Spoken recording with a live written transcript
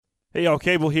Hey y'all,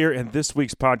 Cable here, and this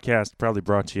week's podcast proudly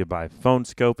brought to you by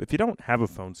PhoneScope. If you don't have a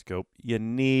PhoneScope, you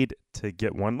need to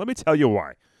get one. Let me tell you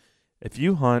why. If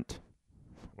you hunt,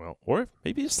 well, or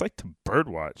maybe you just like to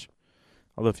birdwatch.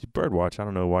 Although if you birdwatch, I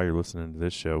don't know why you're listening to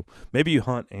this show. Maybe you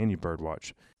hunt and you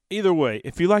birdwatch. Either way,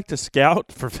 if you like to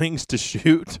scout for things to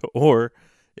shoot, or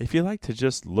if you like to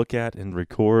just look at and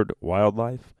record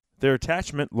wildlife, their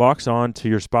attachment locks on to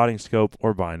your spotting scope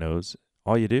or binos.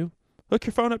 All you do? Hook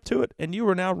your phone up to it, and you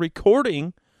are now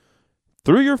recording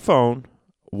through your phone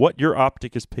what your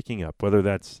optic is picking up, whether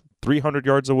that's 300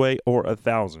 yards away or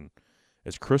 1,000.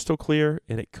 It's crystal clear,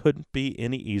 and it couldn't be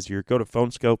any easier. Go to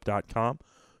phonescope.com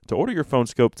to order your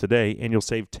PhoneScope today, and you'll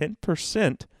save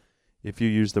 10% if you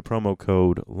use the promo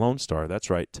code Lone Star. That's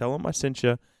right. Tell them I sent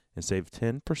you and save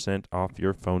 10% off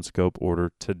your PhoneScope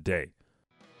order today.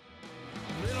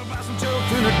 Little blossom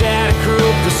choked and her daddy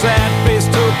croaked, her sad face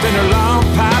took and her long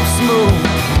pipe smoked.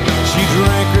 She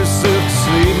drank herself to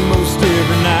sleep most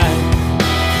every night.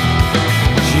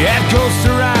 She had coats to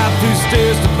ride through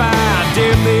stairs to buy,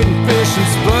 dead maiden fish and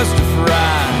spuds to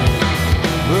fry.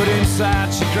 But inside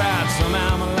she cried,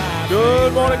 somehow my life.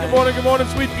 Good morning,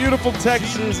 sweet, beautiful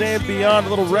Texas and beyond. A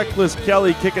little Reckless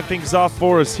Kelly kicking things off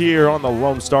for us here on the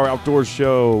Lone Star Outdoors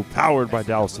Show, powered by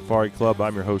Dallas Safari Club.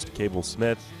 I'm your host, Cable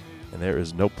Smith. And there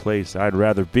is no place I'd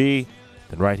rather be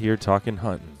than right here talking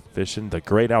hunting, fishing, the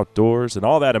great outdoors, and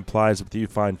all that implies with you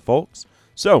fine folks.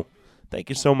 So, thank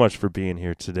you so much for being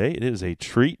here today. It is a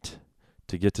treat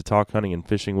to get to talk hunting and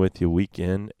fishing with you week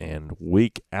in and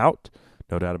week out.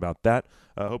 No doubt about that.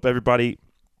 I hope everybody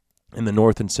in the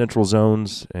north and central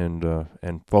zones and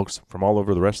folks from all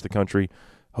over the rest of the country,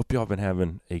 hope you all been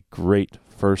having a great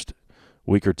first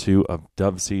week or two of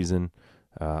dove season.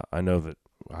 I know that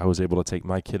I was able to take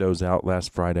my kiddos out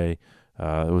last Friday.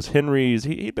 It was Henry's.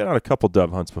 He'd been on a couple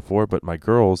dove hunts before, but my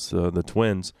girls, the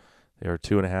twins, they are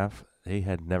 2.5. They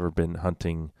had never been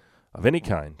hunting of any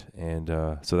kind. And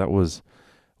so that was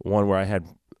one where I had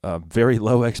very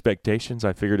low expectations.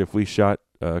 I figured if we shot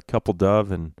a couple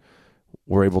dove and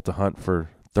were able to hunt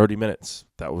for 30 minutes,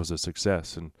 that was a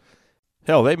success. And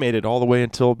hell, they made it all the way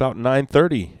until about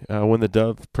 9:30 when the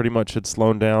dove pretty much had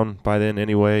slowed down by then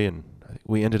anyway. And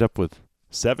we ended up with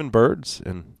 7 birds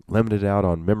and limited out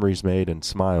on memories made and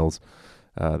smiles.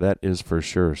 That is for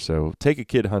sure. So take a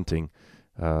kid hunting.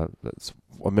 That's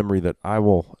a memory that I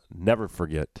will never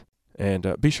forget.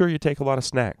 And be sure you take a lot of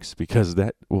snacks because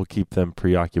that will keep them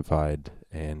preoccupied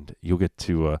and you'll get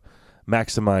to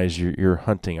maximize your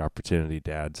hunting opportunity,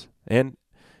 dads and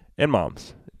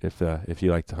moms, if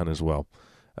you like to hunt as well.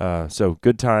 So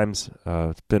good times.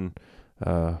 It's been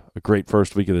a great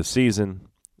first week of the season.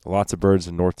 Lots of birds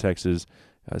in North Texas.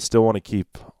 I still want to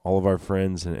keep all of our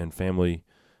friends and family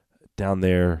down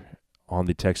there on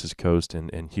the Texas coast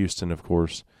and Houston, of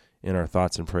course, in our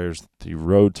thoughts and prayers. The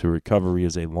road to recovery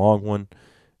is a long one,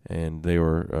 and they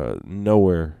were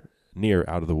nowhere near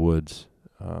out of the woods.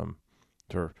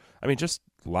 Just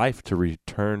life to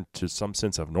return to some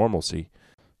sense of normalcy.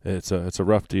 It's a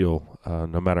rough deal,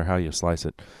 no matter how you slice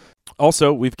it.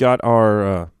 Also, we've got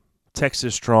our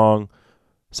Texas Strong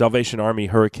Salvation Army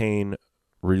Hurricane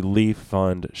Relief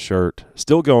Fund shirt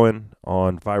still going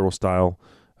on viral style.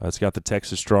 It's got the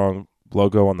Texas Strong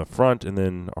logo on the front and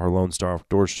then our Lone Star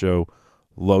Outdoors Show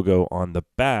logo on the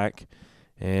back.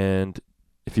 And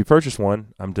if you purchase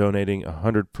one, I'm donating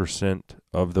 100%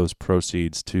 of those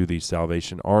proceeds to the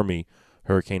Salvation Army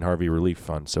Hurricane Harvey Relief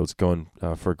Fund. So it's going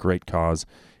for a great cause.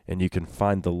 And you can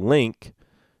find the link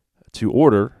to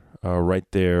order right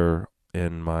there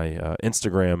in my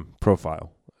Instagram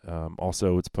profile.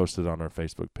 Also, it's posted on our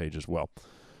Facebook page as well.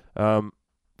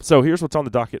 So here's what's on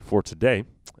the docket for today.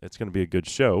 It's going to be a good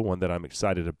show, one that I'm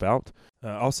excited about.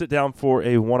 I'll sit down for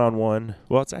a one-on-one,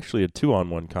 well, it's actually a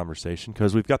two-on-one conversation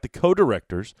because we've got the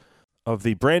co-directors of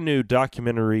the brand new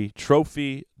documentary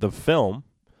Trophy the Film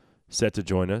set to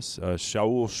join us,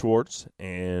 Shaul Schwartz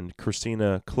and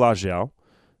Christina Klajow.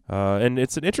 And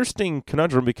it's an interesting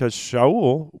conundrum because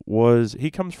Shaul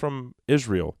he comes from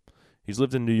Israel. He's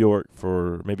lived in New York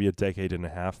for maybe a decade and a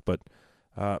half, but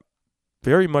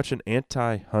very much an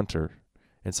anti-hunter.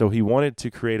 And so he wanted to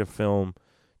create a film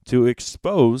to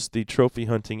expose the trophy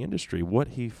hunting industry. What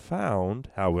he found,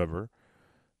 however,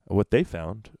 what they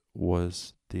found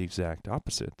was the exact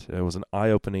opposite. It was an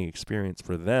eye-opening experience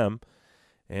for them.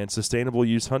 And sustainable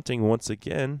use hunting, once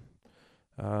again,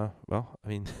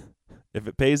 if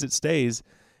it pays, it stays.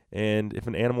 And if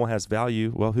an animal has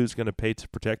value, well, who's going to pay to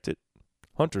protect it?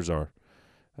 Hunters are.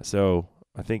 So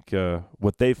I think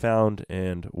what they found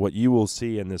and what you will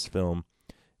see in this film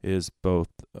is both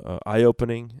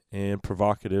eye-opening and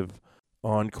provocative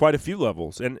on quite a few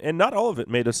levels. And not all of it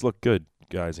made us look good.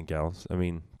 guys and gals. I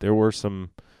mean, there were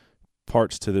some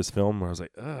parts to this film where I was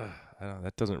like,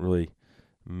 that doesn't really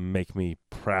make me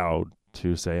proud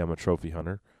to say I'm a trophy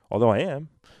hunter, although I am.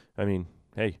 I mean,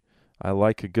 hey, I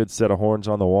like a good set of horns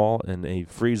on the wall and a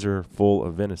freezer full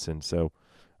of venison, so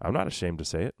I'm not ashamed to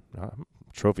say it. I'm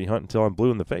trophy hunt until I'm blue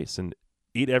in the face and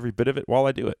eat every bit of it while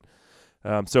I do it.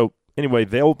 So anyway,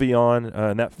 they'll be on,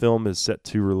 and that film is set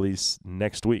to release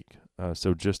next week,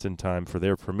 so just in time for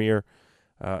their premiere.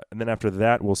 And then after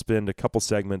that, we'll spend a couple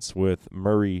segments with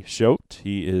Murray Schote.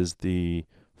 He is the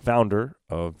founder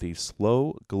of the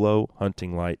Slow Glow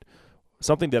Hunting Light,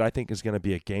 something that I think is going to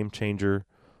be a game changer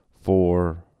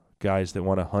for guys that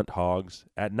want to hunt hogs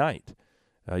at night.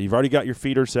 You've already got your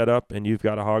feeder set up and you've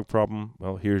got a hog problem.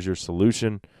 Well, here's your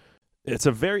solution. It's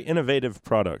a very innovative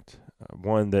product,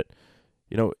 one that,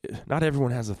 not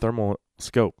everyone has a thermal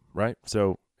scope, right?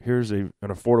 So here's an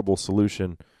affordable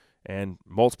solution, and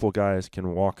multiple guys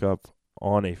can walk up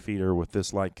on a feeder with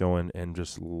this light going and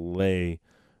just lay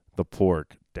the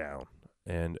pork down.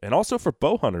 And also for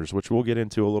bow hunters, which we'll get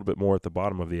into a little bit more at the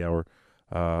bottom of the hour,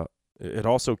 it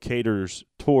also caters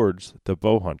towards the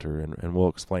bow hunter, and we'll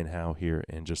explain how here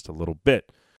in just a little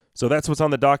bit. So that's what's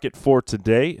on the docket for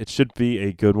today. It should be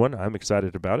a good one. I'm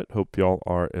excited about it. Hope y'all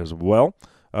are as well.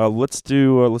 Let's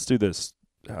do this.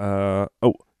 Do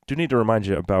need to remind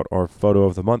you about our Photo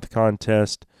of the Month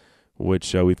contest,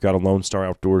 which we've got a Lone Star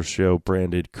Outdoors Show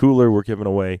branded cooler we're giving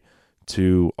away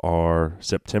to our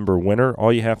September winner.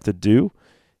 All you have to do,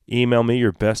 email me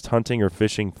your best hunting or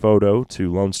fishing photo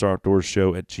to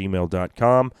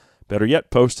lonestarOutdoorsShow@gmail.com. Better yet,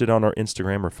 post it on our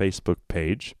Instagram or Facebook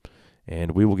page,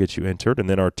 and we will get you entered. And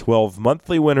then our 12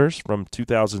 monthly winners from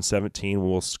 2017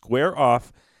 will square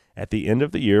off at the end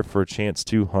of the year for a chance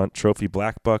to hunt trophy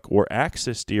black buck or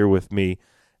axis deer with me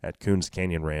at Coons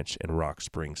Canyon Ranch in Rock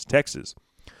Springs, Texas.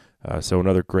 So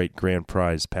another great grand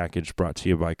prize package brought to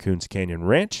you by Coons Canyon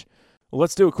Ranch. Well,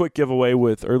 let's do a quick giveaway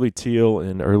with early teal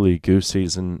and early goose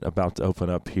season about to open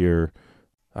up here.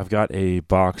 I've got a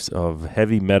box of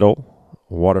heavy metal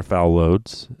waterfowl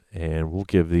loads, and we'll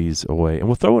give these away. And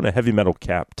we'll throw in a heavy metal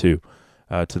cap, too,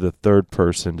 to the third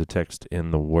person to text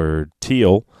in the word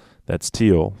teal. That's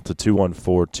teal to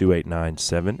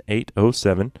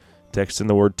 214-289-7807. Text in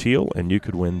the word teal, and you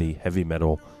could win the heavy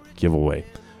metal giveaway.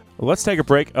 Let's take a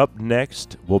break. Up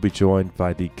next, we'll be joined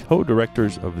by the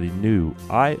co-directors of the new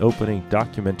eye-opening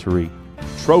documentary,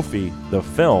 Trophy, the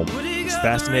Film. It's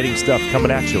fascinating stuff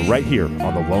coming at you right here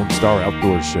on the Lone Star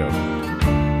Outdoors Show.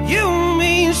 You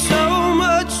mean so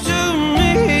much to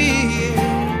me.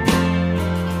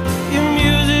 Your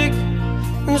music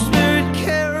and spirit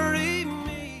carry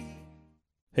me.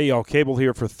 Hey y'all, Cable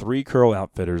here for 3 Curl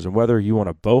Outfitters, and whether you want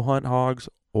to bow hunt hogs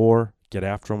or get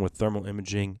after them with thermal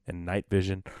imaging and night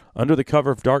vision, under the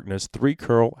cover of darkness, 3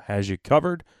 Curl has you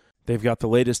covered. They've got the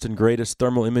latest and greatest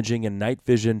thermal imaging and night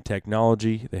vision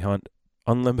technology. They hunt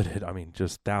unlimited,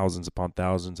 just thousands upon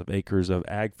thousands of acres of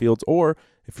ag fields. Or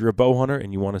if you're a bow hunter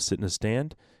and you want to sit in a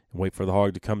stand and wait for the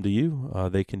hog to come to you,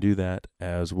 they can do that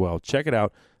as well. Check it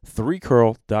out,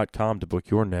 3curl.com to book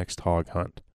your next hog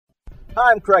hunt.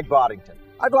 Hi, I'm Craig Boddington.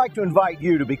 I'd like to invite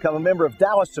you to become a member of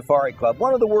Dallas Safari Club,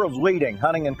 one of the world's leading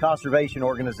hunting and conservation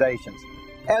organizations.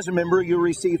 As a member, you'll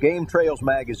receive Game Trails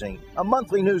magazine, a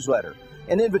monthly newsletter,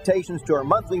 and invitations to our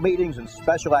monthly meetings and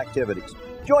special activities.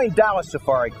 Join Dallas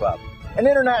Safari Club, an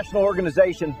international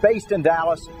organization based in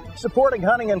Dallas, supporting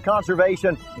hunting and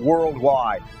conservation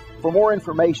worldwide. For more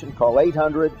information, call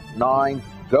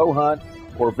 800-9-GO-HUNT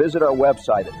or visit our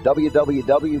website at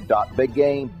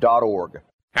www.biggame.org.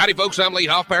 Howdy, folks. I'm Lee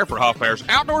Hoffpauir for Hoffpaur's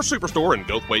Outdoor Superstore in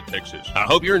Goldthwaite, Texas. I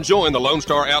hope you're enjoying the Lone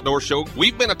Star Outdoor Show.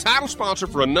 We've been a title sponsor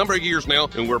for a number of years now,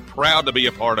 and we're proud to be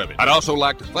a part of it. I'd also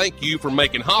like to thank you for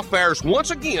making Hoffpaur's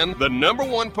once again the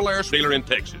 #1 Polaris dealer in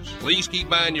Texas. Please keep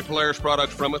buying your Polaris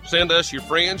products from us. Send us your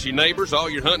friends, your neighbors, all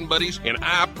your hunting buddies, and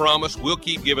I promise we'll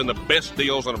keep giving the best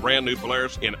deals on a brand new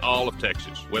Polaris in all of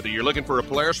Texas. Whether you're looking for a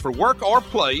Polaris for work or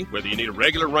play, whether you need a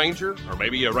regular Ranger or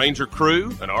maybe a Ranger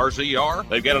Crew, an RZR,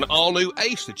 they've got an all-new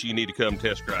Ace that you need to come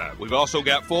test drive. We've also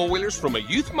got four-wheelers from a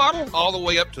youth model all the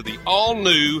way up to the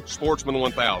all-new Sportsman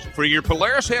 1000. For your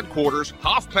Polaris headquarters,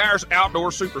 Hoffpaur's Outdoor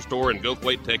Superstore in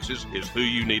Goldthwaite, Texas is who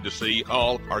you need to see,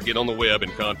 call, or get on the web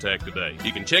and contact today.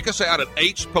 You can check us out at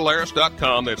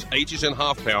hpolaris.com. That's H is in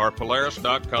Hoffpauir,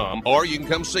 Polaris.com. Or you can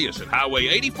come see us at Highway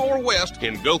 84 West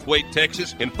in Goldthwaite,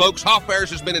 Texas. And folks, Hoffpaur's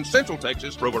has been in Central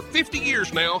Texas for over 50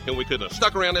 years now, and we couldn't have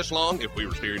stuck around this long if we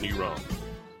were steering you wrong.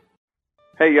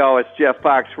 Hey, y'all, it's Jeff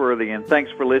Foxworthy, and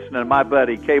thanks for listening to my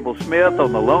buddy Cable Smith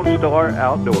on the Lone Star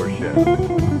Outdoor Show.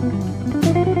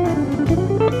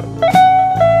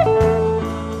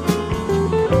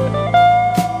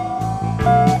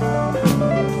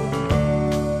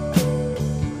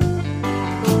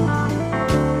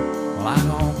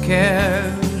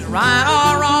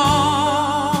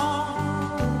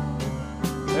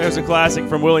 there's a classic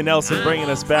from Willie Nelson bringing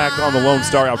us back on the Lone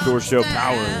Star Outdoor Show,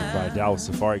 powered by Dallas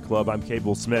Safari Club. I'm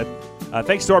Cable Smith.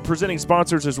 Thanks to our presenting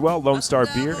sponsors as well, Lone Star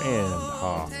Beer and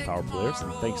Hoff Power Players.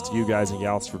 And thanks to you guys and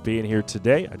gals for being here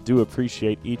today. I do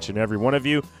appreciate each and every one of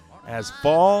you as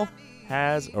fall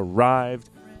has arrived.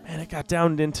 Man, it got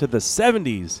down into the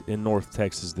 70s in North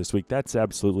Texas this week. That's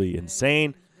absolutely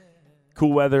insane.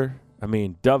 Cool weather. I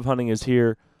mean, dove hunting is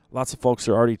here. Lots of folks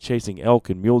are already chasing elk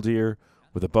and mule deer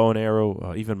with a bow and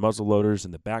arrow, even muzzle loaders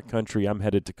in the backcountry. I'm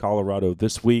headed to Colorado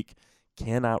this week.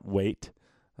 Cannot wait.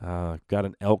 Got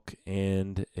an elk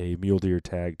and a mule deer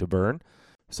tag to burn.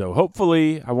 So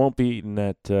hopefully I won't be eating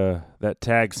that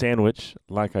tag sandwich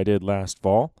like I did last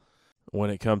fall when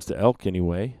it comes to elk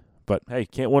anyway. But, hey,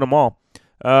 can't win them all.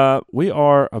 We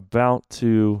are about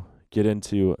to get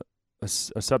into a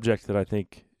subject that I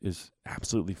think is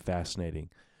absolutely fascinating.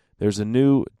 There's a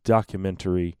new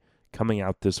documentary coming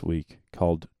out this week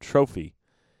called Trophy.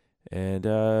 And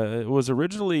it was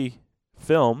originally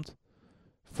filmed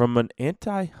from an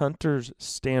anti-hunter's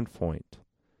standpoint.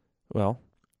 Well,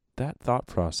 that thought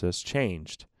process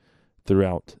changed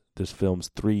throughout this film's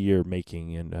 3-year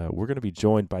making. And we're going to be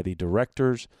joined by the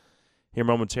directors here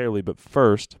momentarily. But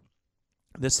first,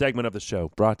 this segment of the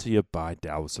show brought to you by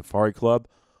Dallas Safari Club,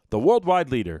 the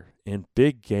worldwide leader in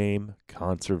big game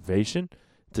conservation.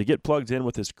 To get plugged in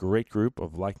with this great group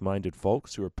of like-minded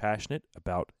folks who are passionate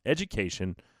about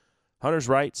education, hunters'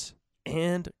 rights,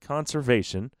 and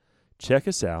conservation, check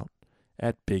us out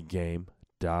at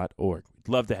biggame.org. We'd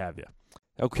love to have you.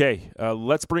 Okay,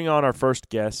 let's bring on our first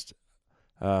guest,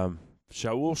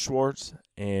 Shaul Schwartz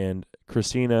and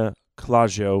Christina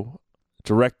Clagio,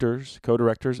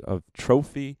 co-directors of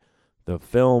Trophy, the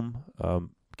film.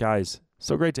 Guys,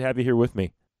 so great to have you here with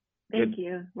me. Thank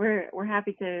you. We're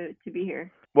happy to be here.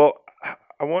 Well,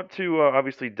 I want to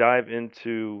obviously dive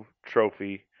into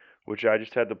Trophy, which I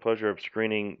just had the pleasure of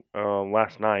screening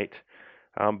last night.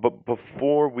 But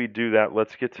before we do that,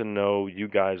 let's get to know you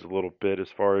guys a little bit as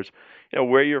far as,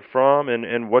 where you're from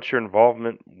and what's your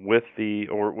involvement with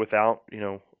or without,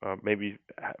 maybe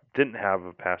didn't have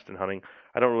a past in hunting.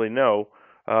 I don't really know.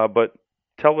 But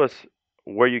tell us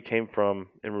where you came from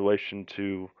in relation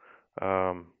to,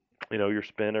 your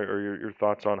spin or your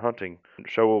thoughts on hunting.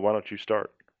 Shaul, why don't you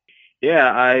start?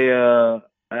 Yeah, I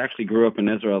actually grew up in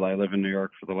Israel. I live in New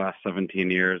York for the last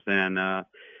 17 years, and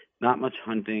not much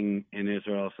hunting in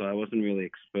Israel, so I wasn't really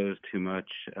exposed too much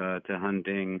to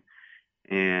hunting,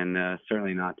 and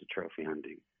certainly not to trophy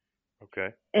hunting.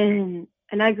 Okay. And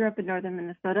I grew up in northern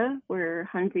Minnesota, where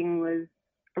hunting was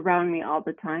around me all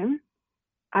the time.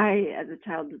 I, as a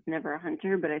child, was never a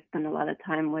hunter, but I spent a lot of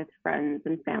time with friends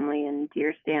and family and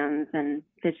deer stands and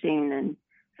fishing, and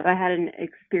so I had an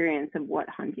experience of what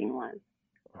hunting was.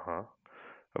 Uh-huh.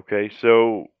 Okay,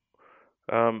 so,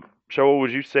 Shaul,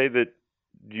 would you say that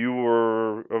you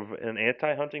were of an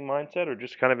anti-hunting mindset or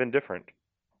just kind of indifferent?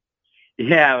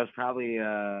 Yeah, I was probably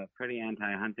pretty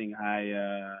anti-hunting.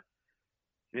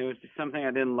 It was just something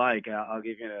I didn't like. I'll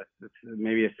give you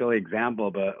maybe a silly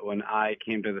example, but when I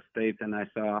came to the States and I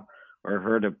saw or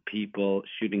heard of people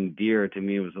shooting deer, to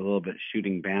me it was a little bit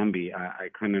shooting Bambi. I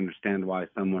couldn't understand why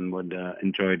someone would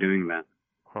enjoy doing that.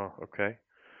 Huh, okay.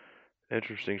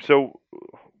 Interesting. So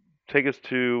take us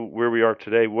to where we are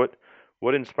today. What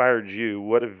inspired you?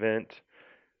 What event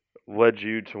led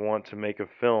you to want to make a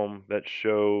film that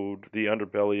showed the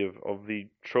underbelly of the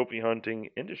trophy hunting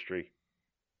industry?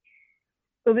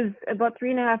 It was about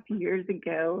 3.5 years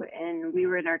ago, and we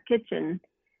were in our kitchen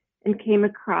and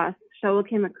Shaul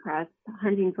came across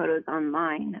hunting photos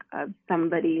online of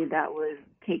somebody that was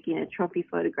taking a trophy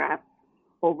photograph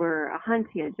over a hunt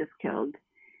he had just killed.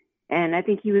 And I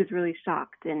think he was really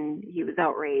shocked and he was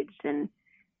outraged and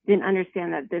didn't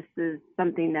understand that this is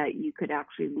something that you could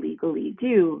actually legally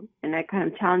do. And I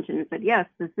kind of challenged him and said, yes,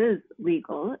 this is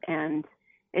legal, and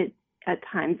at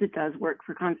times it does work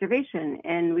for conservation.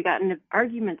 And we got in an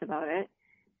argument about it,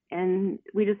 and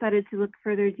we decided to look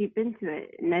further deep into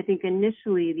it. And I think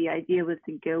initially the idea was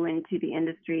to go into the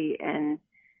industry and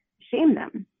shame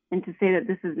them and to say that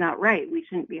this is not right. We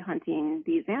shouldn't be hunting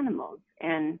these animals.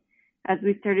 And as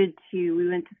we went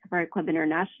to Safari Club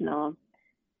International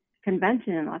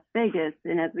convention in Las Vegas,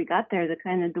 and as we got there,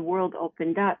 the world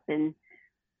opened up, and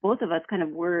both of us kind of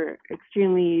were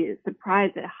extremely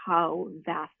surprised at how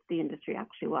vast the industry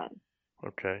actually was.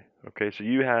 Okay. So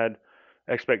you had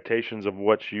expectations of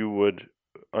what you would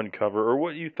uncover or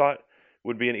what you thought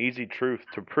would be an easy truth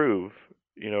to prove,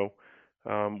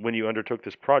 when you undertook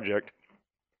this project.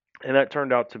 And that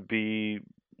turned out to be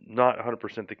not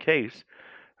 100% the case.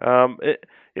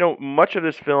 Much of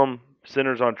this film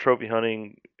centers on trophy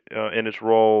hunting in its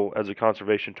role as a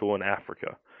conservation tool in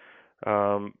Africa.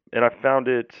 And I found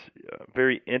it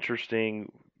very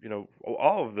interesting.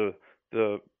 All of the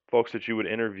folks that you would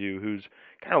interview, whose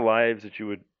kind of lives that you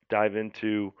would dive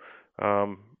into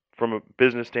um, from a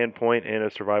business standpoint and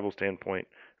a survival standpoint.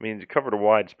 I mean, it covered a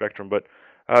wide spectrum, but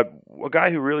uh, a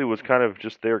guy who really was kind of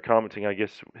just there commenting, I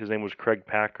guess his name was Craig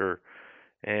Packer,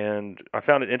 and I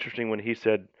found it interesting when he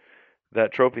said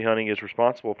that trophy hunting is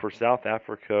responsible for South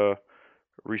Africa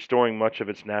restoring much of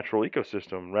its natural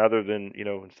ecosystem rather than,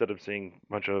 instead of seeing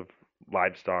a bunch of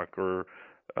livestock or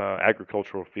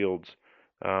agricultural fields.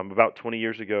 About 20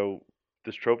 years ago,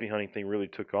 this trophy hunting thing really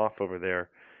took off over there.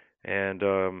 And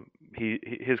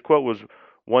his quote was,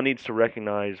 "One needs to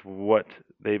recognize what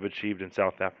they've achieved in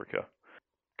South Africa."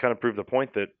 Kind of proved the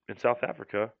point that in South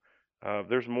Africa,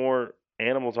 there's more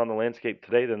animals on the landscape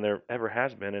today than there ever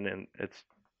has been, and it's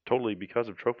totally because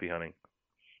of trophy hunting.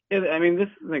 Yeah, I mean, this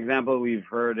is an example we've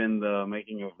heard in the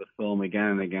making of the film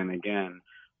again and again and again.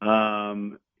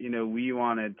 We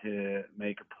wanted to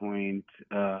make a point,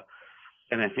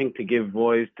 and I think to give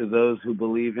voice to those who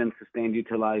believe in sustained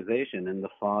utilization and the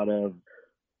thought of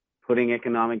putting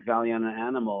economic value on an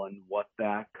animal and what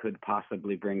that could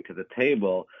possibly bring to the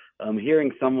table.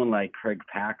 Hearing someone like Craig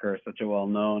Packer, such a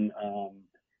well-known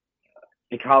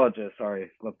ecologist,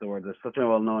 such a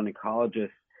well-known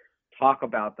ecologist, talk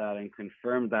about that and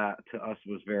confirm that to us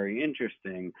was very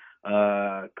interesting.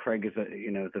 Craig is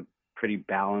a pretty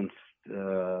balanced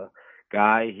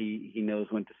guy. He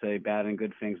knows when to say bad and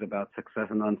good things about success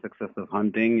and unsuccess of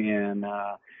hunting,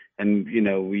 and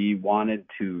we wanted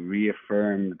to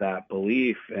reaffirm that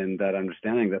belief and that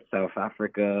understanding that South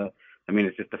Africa, I mean,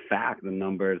 it's just a fact, the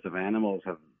numbers of animals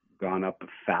have gone up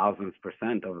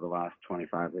 1,000% over the last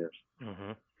 25 years.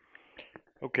 Mm-hmm.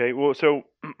 Okay, well, so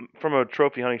from a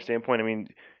trophy hunting standpoint, I mean,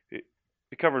 it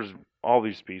covers all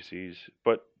these species,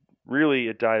 but really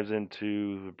it dives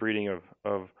into the breeding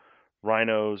of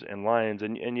rhinos and lions,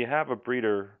 and you have a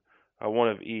breeder, one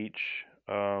of each,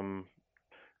 that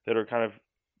are kind of,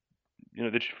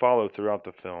 that you follow throughout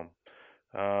the film.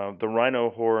 The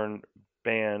Rhino Horn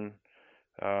Band,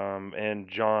 and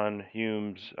John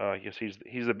Humes, I guess he's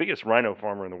the biggest rhino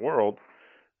farmer in the world.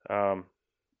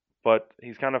 But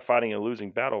he's kind of fighting a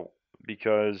losing battle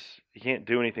because he can't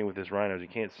do anything with his rhinos. He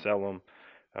can't sell them,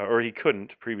 or he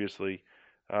couldn't previously.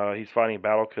 He's fighting a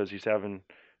battle because he's having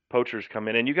poachers come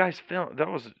in. And you guys filmed, that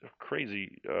was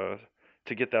crazy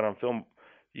to get that on film.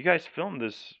 You guys filmed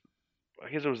this, I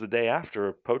guess it was the day after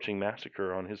a poaching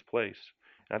massacre on his place.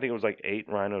 And I think it was like 8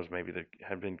 rhinos maybe that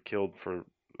had been killed for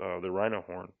the rhino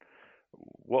horn.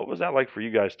 What was that like for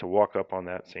you guys to walk up on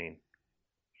that scene?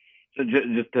 So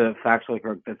just to factually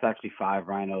correct, that's actually 5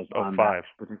 rhinos on 5. that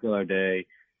particular day.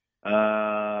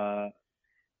 Yeah,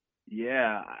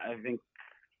 I think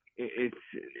it's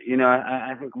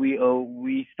I think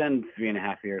we spent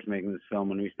 3.5 years making this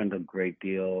film, and we spent a great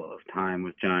deal of time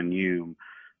with John Hume.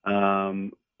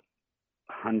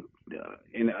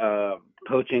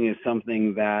 Poaching is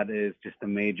something that is just a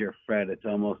major threat. It's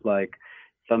almost like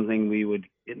something we would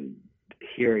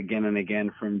hear again and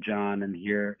again from John and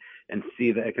hear and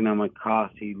see the economic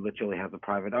cost. He literally has a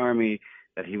private army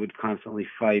that he would constantly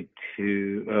fight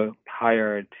to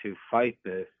hire to fight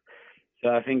this. So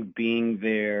I think being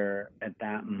there at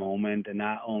that moment and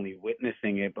not only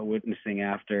witnessing it, but witnessing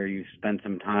after you spent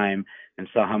some time and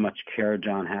saw how much care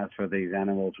John has for these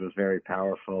animals was very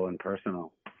powerful and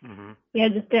personal. Mm-hmm. Yeah,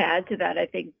 just to add to that, I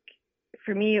think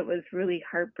for me it was really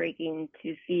heartbreaking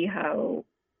to see how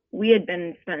we had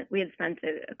spent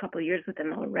a couple of years with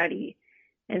him already,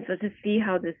 and so to see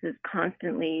how this is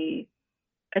constantly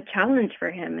a challenge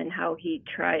for him and how he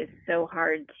tries so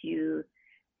hard to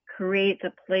create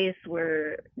a place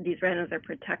where these rhinos are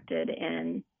protected,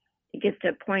 and it gets to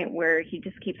a point where he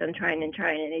just keeps on trying and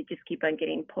they just keep on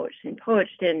getting poached. And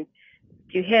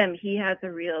to him, he has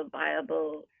a real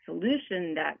viable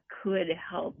solution that could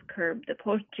help curb the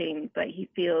poaching, but he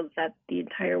feels that the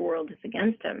entire world is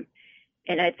against him.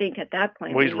 And I think at that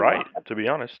point, well, he's right, to be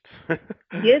honest.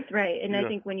 He is right. And yeah. I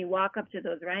think when you walk up to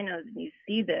those rhinos and you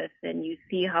see this and you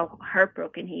see how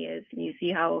heartbroken he is, and you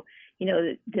see how,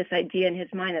 this idea in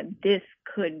his mind that this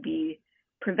could be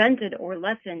prevented or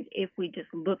lessened if we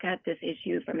just look at this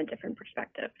issue from a different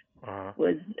perspective,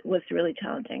 was really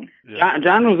challenging. Yeah.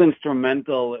 John was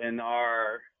instrumental in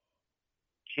our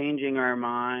changing our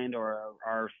mind or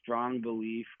our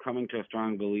coming to a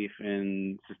strong belief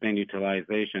in sustained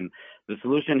utilization. The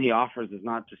solution he offers is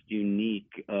not just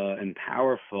unique and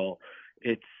powerful.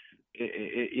 And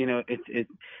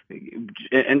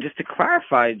just to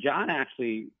clarify, John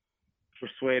actually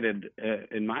persuaded,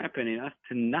 in my opinion, us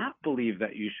to not believe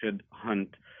that you should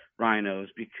hunt rhinos,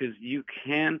 because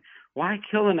why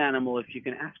kill an animal if you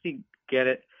can actually get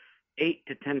it 8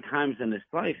 to 10 times in its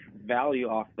life value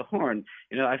off the horn.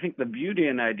 I think the beauty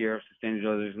and idea of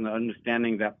sustainability is an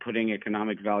understanding that putting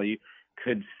economic value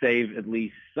could save at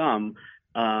least some.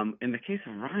 In the case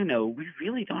of rhino, we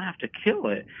really don't have to kill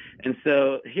it. And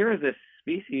so here is this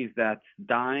species that's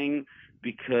dying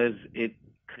because it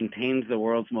contains the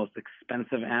world's most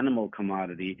expensive animal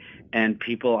commodity, and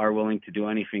people are willing to do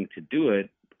anything to do it.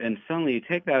 And suddenly you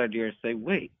take that idea and say,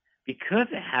 wait, because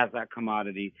it has that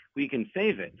commodity, we can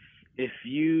save it. If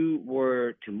you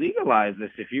were to legalize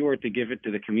this, if you were to give it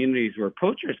to the communities where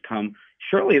poachers come,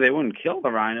 surely they wouldn't kill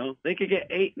the rhino. They could get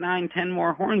 8, 9, 10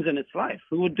 more horns in its life.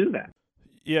 Who would do that?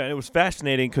 Yeah, and it was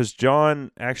fascinating because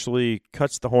John actually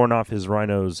cuts the horn off his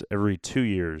rhinos every 2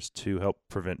 years to help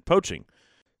prevent poaching.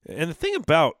 And the thing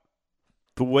about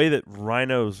the way that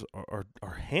rhinos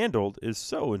are handled is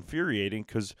so infuriating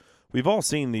because we've all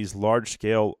seen these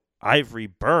large-scale ivory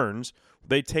burns.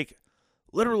 They take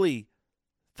literally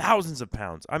thousands of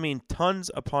pounds, tons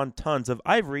upon tons of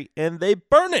ivory, and they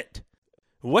burn it.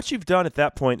 What you've done at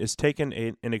that point is taken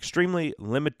an extremely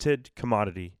limited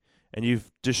commodity, and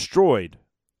you've destroyed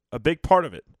a big part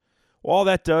of it. Well, all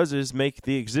that does is make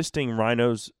the existing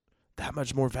rhinos that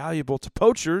much more valuable to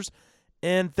poachers,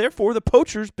 and therefore the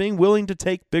poachers being willing to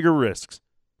take bigger risks.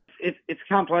 It's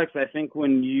complex. I think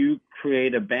when you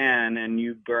create a ban and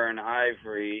you burn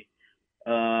ivory,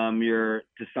 you're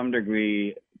to some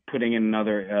degree putting in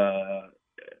another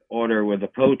order with a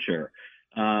poacher.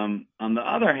 On the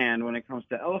other hand, when it comes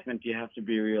to elephant, you have to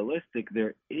be realistic.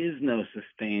 There is no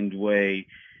sustained way.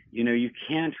 You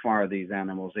can't fire these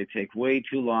animals. They take way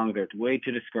too long. They're way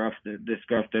too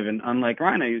disruptive. And unlike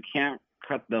rhino, you can't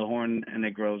cut the horn and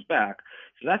it grows back.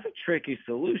 So that's a tricky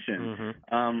solution.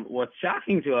 Mm-hmm. What's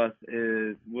shocking to us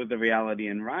is with the reality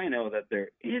in rhino that there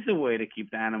is a way to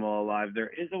keep the animal alive. There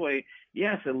is a way.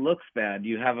 Yes, it looks bad.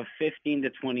 You have a 15 to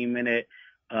 20 minute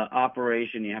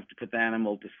operation. You have to put the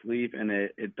animal to sleep, and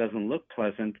it doesn't look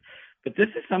pleasant. But this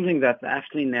is something that's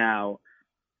actually now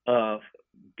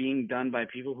being done by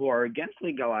people who are against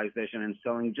legalization and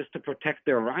selling just to protect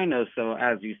their rhinos. So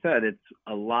as you said, it's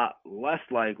a lot less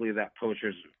likely that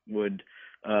poachers would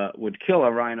kill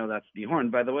a rhino that's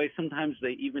dehorned. By the way, sometimes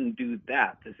they even do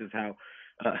that. This is how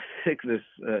sick this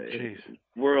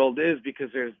world is, because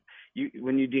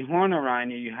when you dehorn a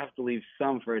rhino, you have to leave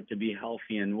some for it to be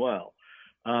healthy and well.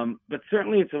 But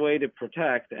certainly it's a way to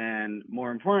protect, and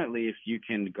more importantly, if you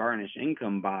can garnish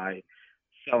income by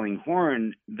selling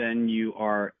horn, then you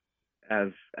are,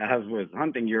 as with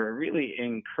hunting, you're really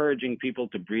encouraging people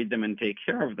to breed them and take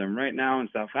care of them. Right now in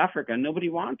South Africa, nobody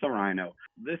wants a rhino.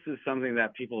 This is something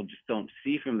that people just don't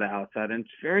see from the outside, and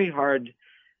it's very hard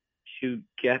to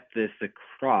get this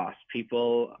across.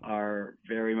 People are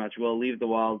very much, well, leave the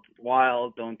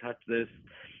wild, don't touch this.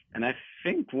 And I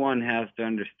think one has to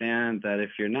understand that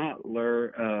if you're not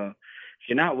willing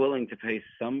to pay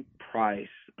some price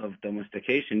of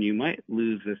domestication, you might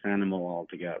lose this animal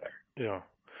altogether. Yeah.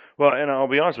 Well, and I'll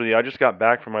be honest with you, I just got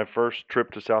back from my first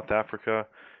trip to South Africa.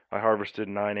 I harvested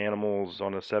 9 animals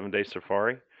on a 7-day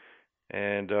safari.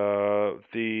 And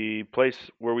the place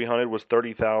where we hunted was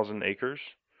 30,000 acres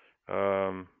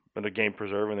in a game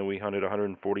preserve, and then we hunted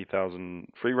 140,000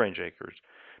 free-range acres.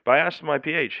 But I asked my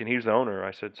PH, and he's the owner.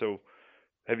 I said, so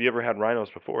have you ever had rhinos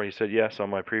before? He said, yes, on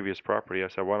my previous property. I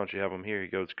said, why don't you have them here? He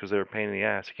goes, because they're a pain in the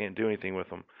ass. You can't do anything with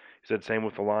them. He said, same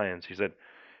with the lions. He said,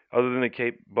 other than the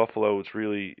Cape buffalo, it's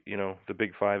really, the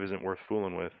big 5 isn't worth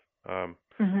fooling with.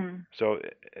 So,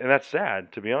 and that's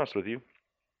sad, to be honest with you.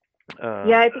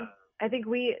 Yeah, I think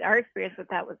our experience with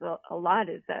that was a lot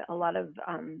is that a lot of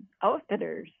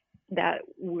outfitters that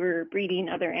were breeding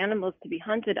other animals to be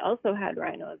hunted also had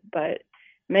rhinos, but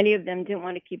many of them didn't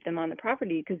want to keep them on the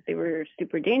property because they were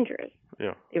super dangerous.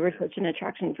 Yeah, they were such an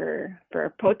attraction for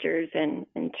poachers, and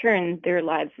in turn, their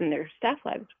lives and their staff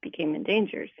lives became in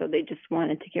danger. So they just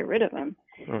wanted to get rid of them.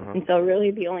 And so,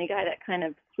 really, the only guy that kind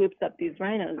of swoops up these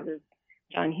rhinos is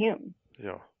John Hume.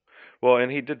 Yeah, well,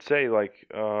 and he did say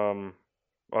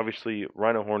obviously,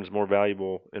 rhino horn is more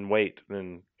valuable in weight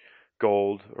than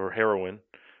gold or heroin.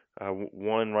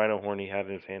 One rhino horn he had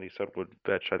in his hand, he said, would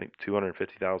fetch, I think,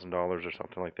 $250,000 or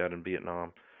something like that in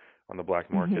Vietnam on the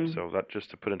black market. So that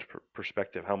just to put into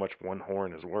perspective how much one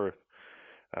horn is worth.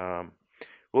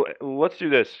 Well, let's do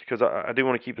this, because I do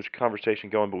want to keep this conversation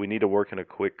going, but we need to work in a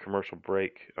quick commercial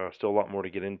break. Still a lot more to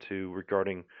get into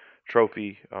regarding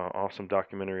Trophy. Awesome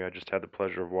documentary I just had the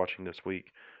pleasure of watching this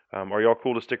week. Are y'all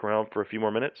cool to stick around for a few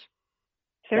more minutes?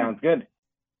 Sure. Sounds good.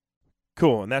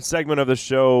 Cool. And that segment of the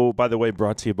show, by the way,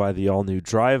 brought to you by the all-new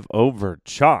Drive Over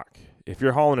Chalk. If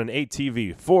you're hauling an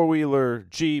ATV, four-wheeler,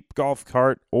 Jeep, golf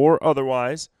cart, or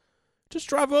otherwise, just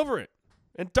drive over it.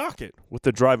 and dock it with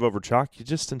the Drive Over Chalk. You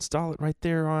just install it right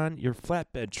there on your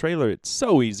flatbed trailer. It's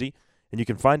so easy, and you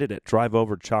can find it at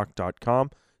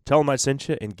driveoverchalk.com. Tell them I sent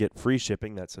you and get free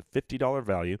shipping. That's a $50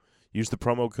 value. Use the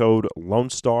promo code Lone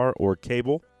Star or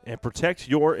Cable and protect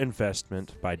your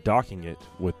investment by docking it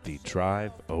with the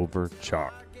Drive Over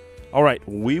Chalk. All right,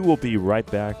 we will be right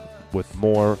back with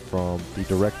more from the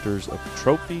directors of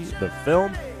Trophy, the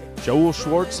film, Joel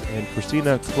Schwartz and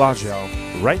Christina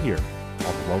Klajow, right here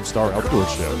on the Lone Star Outdoor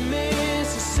Show.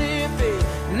 Mississippi,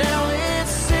 now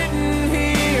it's sitting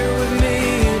here with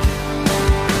me.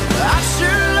 I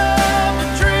sure love to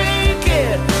drink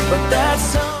it, but that's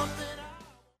something.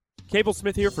 Cable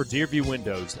Smith here for Deerview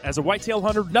Windows. As a whitetail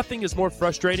hunter, nothing is more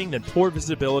frustrating than poor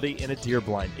visibility in a deer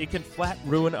blind. It can flat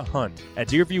ruin a hunt. At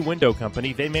Deerview Window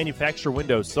Company, they manufacture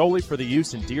windows solely for the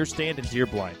use in deer stand and deer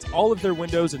blinds. All of their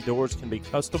windows and doors can be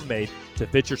custom made to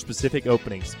fit your specific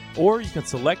openings. Or you can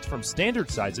select from standard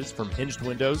sizes, from hinged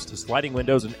windows to sliding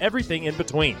windows and everything in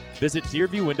between. Visit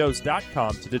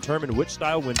DeerviewWindows.com to determine which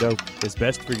style window is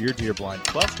best for your deer blind.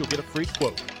 Plus, you'll get a free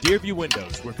quote. Deerview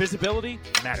Windows, where visibility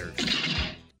matters.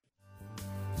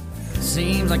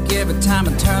 Seems like every time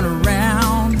I turn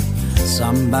around,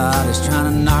 somebody's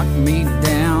trying to knock me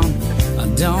down. I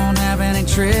don't have any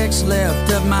tricks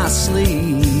left up my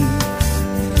sleeve.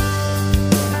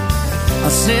 I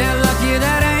said, lucky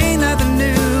that ain't nothing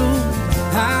new.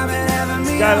 I've been having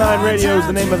me Skyline Radio is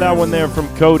the name of that one there from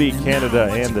Cody, Canada,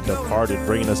 and The Departed,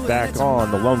 bringing us back on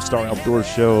the Lone Star Outdoor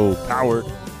Show, powered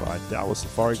by Dallas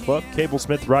Safari Club. Cable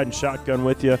Smith riding shotgun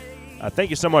with you. Thank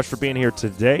you so much for being here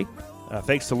today.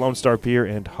 Thanks to Lone Star Beer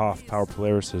and Hoff Power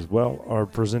Polaris as well, our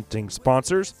presenting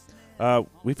sponsors.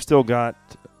 We've still got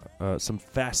some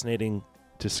fascinating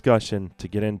discussion to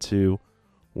get into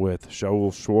with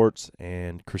Joel Schwartz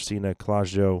and Christina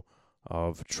Klajow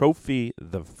of Trophy,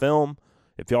 the film.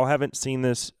 If y'all haven't seen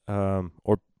this,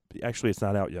 or actually it's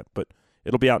not out yet, but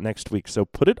it'll be out next week. So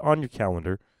put it on your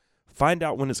calendar. Find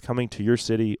out when it's coming to your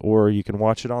city, or you can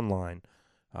watch it online.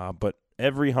 But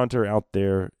every hunter out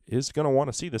there is going to want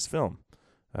to see this film.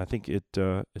 I think it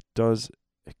does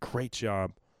a great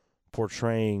job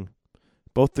portraying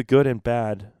both the good and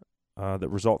bad that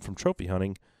result from trophy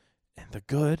hunting, and the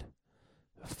good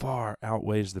far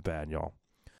outweighs the bad, y'all.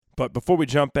 But before we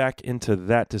jump back into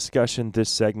that discussion, this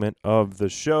segment of the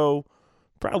show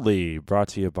proudly brought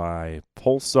to you by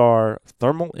Pulsar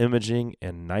Thermal Imaging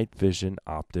and Night Vision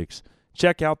Optics.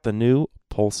 Check out the new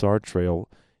Pulsar Trail.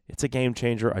 It's a game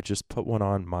changer. I just put one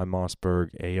on my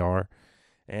Mossberg AR.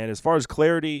 And as far as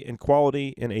clarity and quality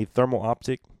in a thermal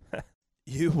optic,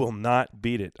 you will not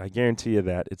beat it. I guarantee you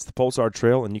that. It's the Pulsar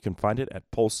Trail, and you can find it at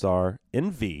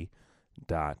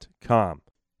pulsarnv.com.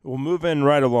 We'll move in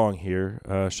right along here.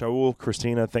 Shaul,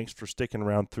 Christina, thanks for sticking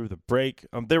around through the break.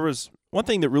 There was one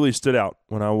thing that really stood out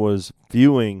when I was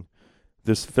viewing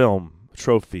this film,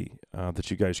 Trophy,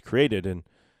 that you guys created, and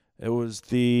it was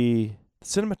the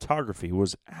cinematography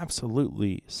was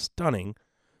absolutely stunning.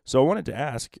 So I wanted to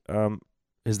ask,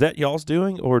 is that y'all's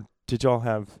doing, or did y'all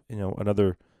have,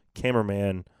 another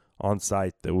cameraman on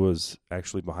site that was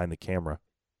actually behind the camera?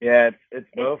 Yeah, it's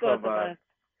both of us.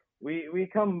 We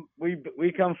come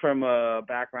from a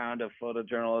background of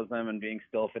photojournalism and being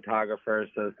still photographers,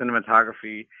 so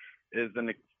cinematography is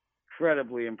an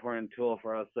incredibly important tool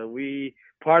for us. So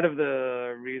part of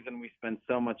the reason we spend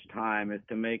so much time is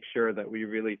to make sure that we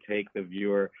really take the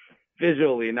viewer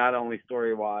visually, not only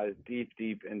story-wise, deep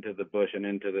into the bush and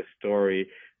into the story,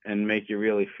 and make you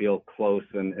really feel close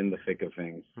and in the thick of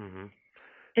things. Mm-hmm.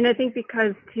 And I think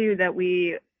because, too, that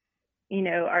we,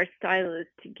 our style is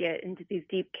to get into these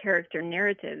deep character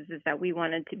narratives, is that we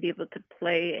wanted to be able to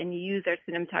play and use our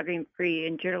cinematography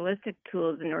and journalistic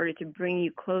tools in order to bring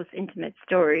you close, intimate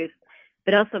stories,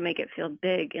 but also make it feel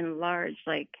big and large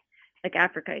like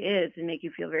Africa is, and make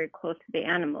you feel very close to the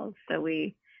animals. So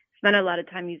we spent a lot of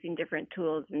time using different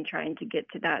tools and trying to get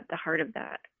to the heart of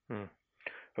that.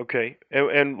 Okay.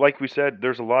 And like we said,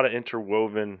 there's a lot of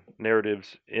interwoven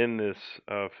narratives in this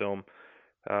film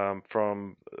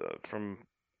from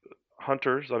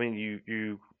hunters. I mean,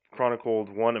 you chronicled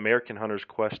one American hunter's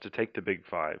quest to take the Big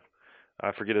Five.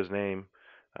 I forget his name,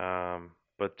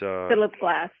 but Philip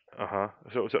Glass.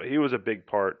 So he was a big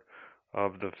part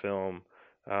of the film.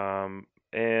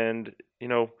 And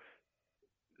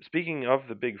speaking of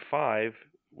the Big Five,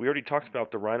 we already talked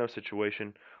about the rhino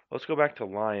situation. Let's go back to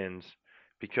lions,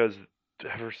 because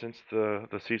ever since the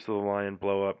Cecil the Lion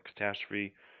blow up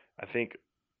catastrophe, I think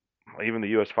even the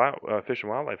U.S. Fish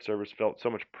and Wildlife Service felt so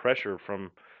much pressure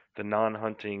from the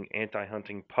non-hunting,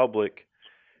 anti-hunting public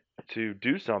to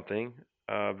do something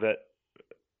that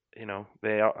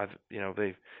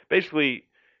they basically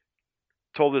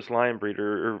told this lion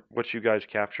breeder, or what you guys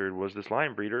captured was this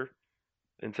lion breeder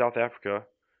in South Africa.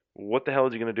 What the hell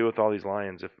is he going to do with all these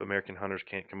lions if American hunters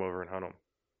can't come over and hunt them?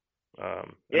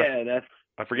 And Yeah,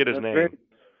 I forget his that's name.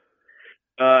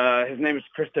 very. His name is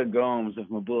Christo Gomes of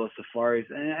Mabula Safaris,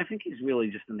 and I think he's really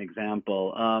just an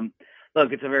example.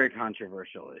 Look, it's a very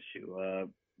controversial issue.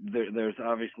 There's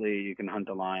obviously you can hunt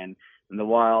a lion in the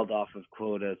wild off of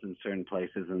quotas in certain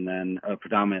places, and then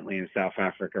predominantly in South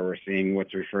Africa, we're seeing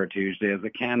what's referred to usually as the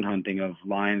canned hunting of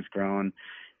lions grown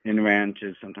in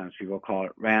ranches. Sometimes people call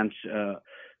it ranch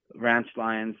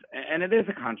lions, and it is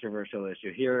a controversial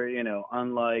issue. Here,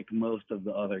 unlike most of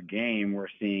the other game, we're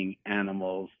seeing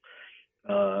animals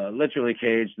literally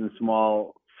caged in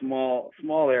small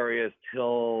areas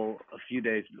till a few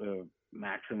days,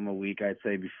 maximum a week, I'd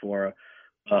say, before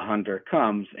a hunter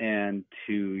comes. And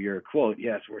to your quote,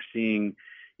 yes, we're seeing,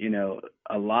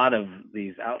 a lot of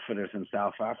these outfitters in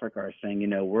South Africa are saying,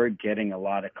 we're getting a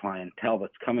lot of clientele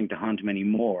that's coming to hunt many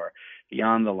more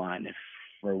beyond the lion. If,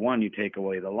 for one, you take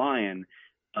away the lion,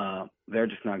 they're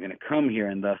just not going to come here,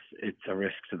 and thus it's a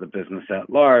risk to the business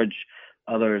at large.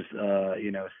 Others,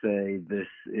 say this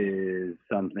is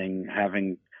something,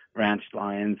 having ranched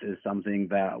lions is something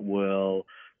that will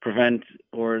prevent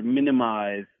or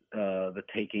minimize the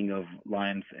taking of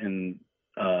lions in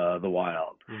the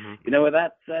wild. Mm-hmm. With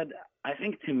that said, I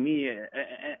think to me,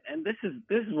 and this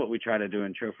is what we try to do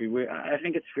in Trophy. I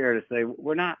think it's fair to say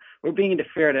we're being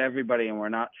fair to everybody, and we're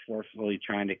not forcefully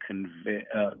trying to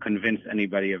convince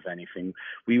anybody of anything.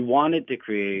 We wanted to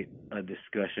create a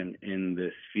discussion in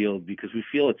this field because we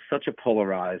feel it's such a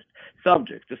polarized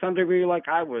subject. To some degree, like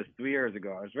I was 3 years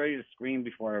ago, I was ready to scream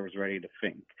before I was ready to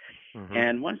think. Mm-hmm.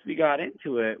 And once we got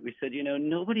into it, we said,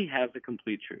 nobody has the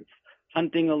complete truth.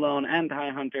 Hunting alone,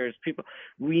 anti-hunters, people,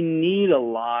 we need a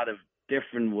lot of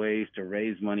different ways to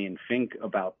raise money and think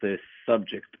about this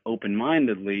subject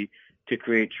open-mindedly to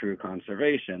create true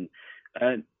conservation.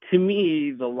 To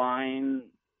me, the lion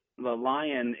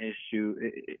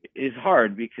issue is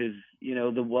hard because,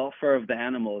 the welfare of the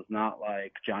animal is not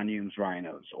like John Hume's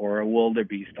rhinos or a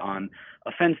wildebeest on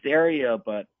a fenced area,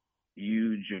 but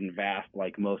huge and vast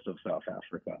like most of South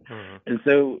Africa. Mm-hmm. And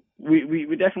so we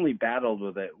definitely battled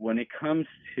with it. When it comes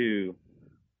to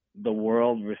the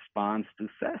world response to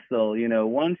Cecil,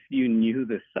 once you knew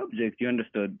the subject, you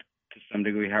understood to some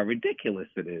degree how ridiculous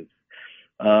it is.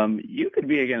 You could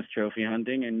be against trophy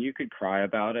hunting and you could cry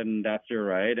about it, and that's your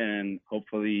right, and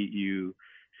hopefully you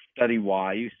study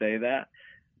why you say that.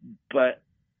 But,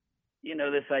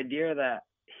 this idea that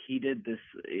he did this,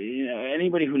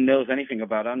 anybody who knows anything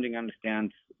about hunting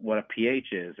understands what a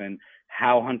pH is and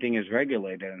how hunting is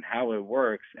regulated and how it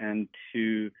works, and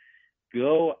to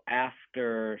go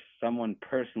after someone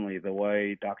personally the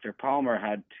way Dr. Palmer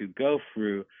had to go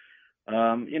through,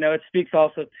 it speaks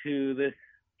also to this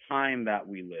time that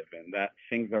we live in, that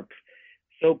things are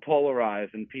so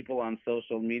polarized and people on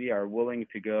social media are willing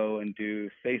to go and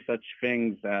say such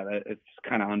things that it's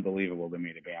kind of unbelievable to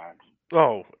me, to be honest.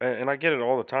 Oh, and I get it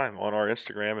all the time on our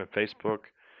Instagram and Facebook,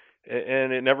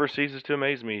 and it never ceases to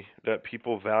amaze me that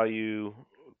people value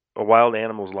a wild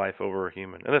animal's life over a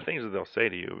human, and the things that they'll say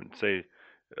to you and say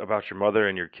about your mother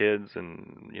and your kids,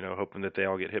 and hoping that they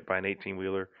all get hit by an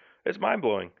 18-wheeler. It's mind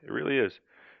blowing. It really is.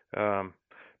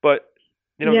 But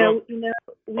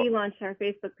we launched our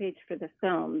Facebook page for the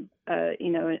film,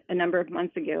 a number of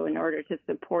months ago in order to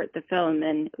support the film,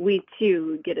 and we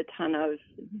too get a ton of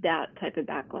that type of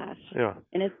backlash. Yeah,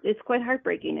 and it's quite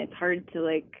heartbreaking. It's hard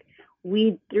to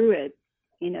weed through it,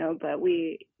 but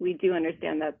we do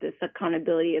understand that this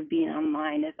accountability of being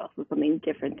online is also something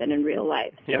different than in real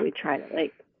life. So we try to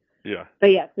yeah. But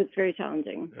yes, it's very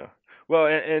challenging. Yeah. Well,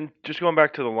 and just going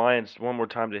back to the lions one more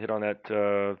time to hit on that,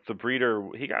 the breeder,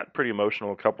 he got pretty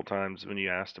emotional a couple times when you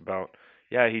asked about,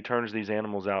 he turns these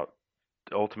animals out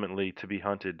ultimately to be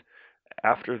hunted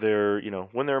after they're,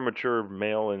 when they're a mature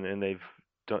male and they've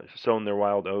sown their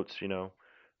wild oats,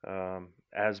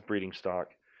 as breeding stock.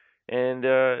 And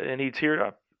he teared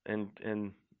up and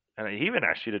he even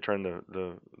asked you to turn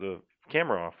the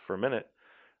camera off for a minute,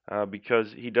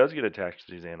 because he does get attached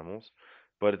to these animals.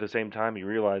 But at the same time, he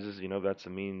realizes, that's a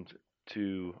means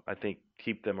to, I think,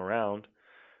 keep them around.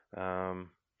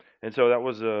 And so that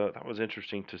was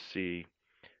interesting to see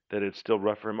that it's still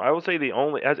rough for him. I will say the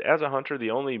only, as a hunter,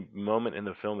 the only moment in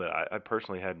the film that I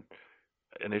personally had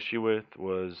an issue with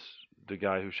was the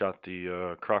guy who shot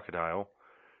the crocodile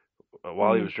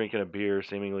while he was drinking a beer,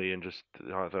 seemingly, and just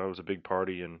thought it was a big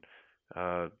party. And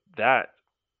that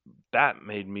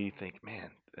made me think, man,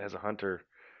 as a hunter,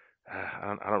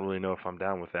 I don't really know if I'm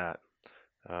down with that.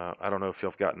 I don't know if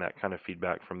you've gotten that kind of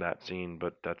feedback from that scene,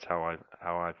 but that's how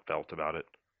I felt about it.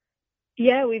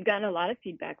 Yeah, we've gotten a lot of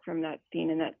feedback from that scene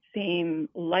and that same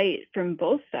light from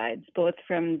both sides, both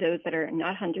from those that are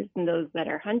not hunters and those that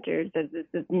are hunters, as this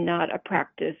is not a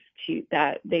practice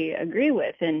that they agree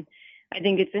with. And I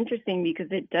think it's interesting because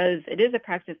it is a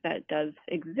practice that does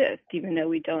exist, even though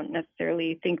we don't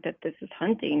necessarily think that this is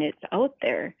hunting, it's out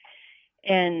there.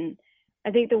 And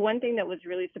I think the one thing that was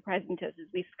really surprising to us is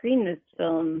we screened this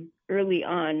film early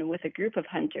on with a group of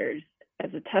hunters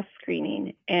as a test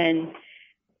screening. And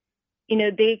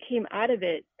they came out of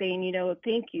it saying,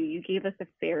 thank you. You gave us a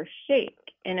fair shake.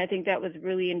 And I think that was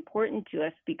really important to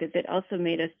us because it also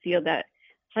made us feel that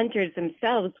hunters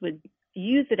themselves would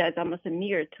use it as almost a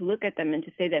mirror to look at them and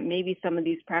to say that maybe some of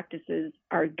these practices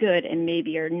are good and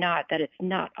maybe are not, that it's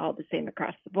not all the same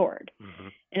across the board. Mm-hmm.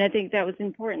 And I think that was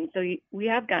important. So we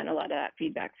have gotten a lot of that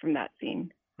feedback from that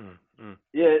scene. Mm-hmm.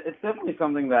 Yeah, it's definitely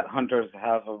something that hunters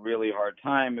have a really hard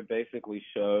time. It basically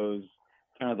shows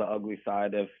kind of the ugly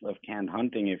side of canned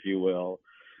hunting, if you will.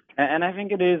 And I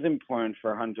think it is important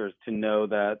for hunters to know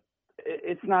that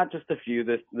it's not just a few.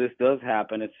 This does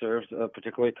happen. It serves a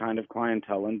particular kind of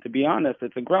clientele. And to be honest,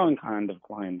 it's a growing kind of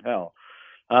clientele.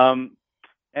 And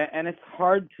it's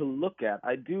hard to look at.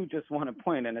 I do just want to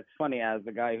point, and it's funny, as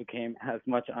the guy who came as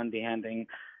much hunting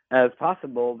as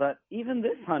possible, that even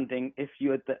this hunting, if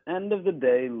you at the end of the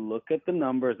day look at the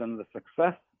numbers and the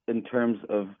success in terms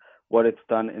of what it's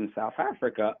done in South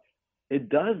Africa, it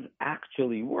does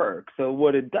actually work. So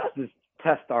what it does is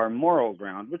test our moral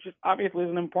ground, which is obviously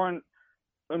an important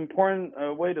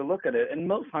way to look at it. And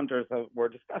most hunters were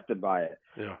disgusted by it.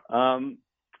 Yeah.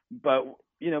 But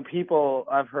people,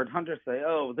 I've heard hunters say,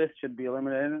 "Oh, this should be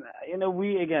eliminated." And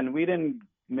we didn't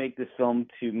make this film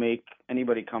to make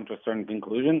anybody come to a certain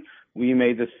conclusion. We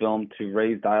made this film to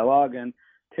raise dialogue, and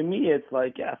to me, it's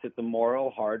like, yes, it's a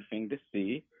moral, hard thing to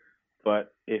see.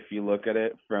 But if you look at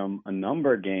it from a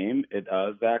number game, it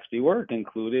does actually work,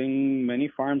 including many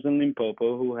farms in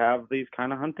Limpopo who have these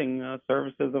kind of hunting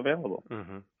services available.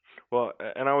 Mm-hmm. Well,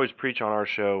 and I always preach on our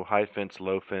show, high fence,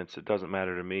 low fence. It doesn't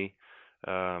matter to me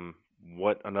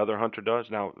what another hunter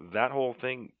does. Now, that whole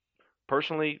thing,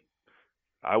 personally,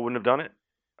 I wouldn't have done it.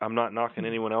 I'm not knocking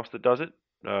anyone else that does it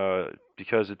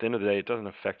because at the end of the day, it doesn't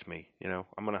affect me.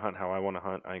 I'm going to hunt how I want to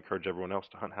hunt. I encourage everyone else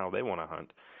to hunt how they want to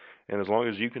hunt. And as long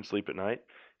as you can sleep at night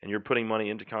and you're putting money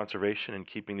into conservation and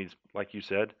keeping these, like you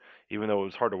said, even though it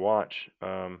was hard to watch,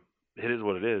 it is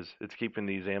what it is. It's keeping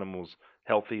these animals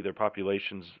healthy, their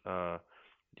populations,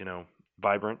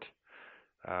 vibrant.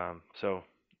 So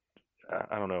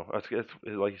I don't know. It's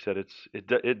like you said,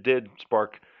 it did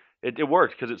spark. It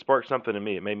worked because it sparked something in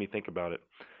me. It made me think about it.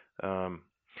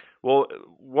 Well,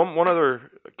 one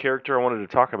other character I wanted to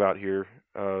talk about here,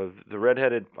 the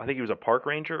redheaded, I think he was a park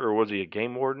ranger, or was he a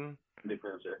game warden?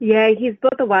 Yeah, he's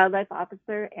both a wildlife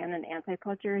officer and an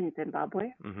anti-poacher in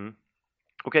Zimbabwe. Mm-hmm.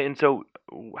 Okay, and so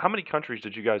how many countries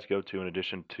did you guys go to in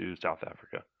addition to South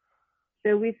Africa?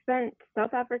 So we spent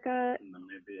South Africa,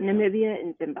 Namibia,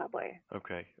 and Zimbabwe.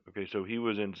 Okay, so he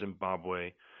was in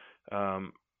Zimbabwe.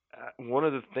 One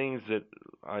of the things that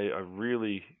I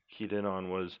really keyed in on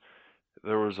was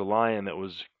there was a lion that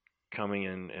was coming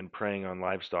in and preying on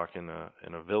livestock in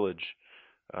a village,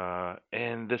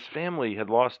 and this family had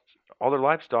lost all their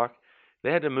livestock.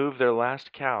 They had to move their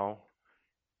last cow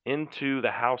into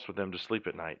the house with them to sleep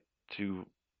at night to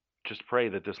just pray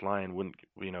that this lion wouldn't,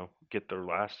 get their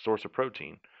last source of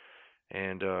protein.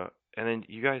 And then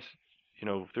you guys,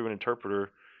 through an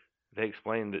interpreter, they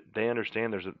explain that they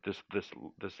understand there's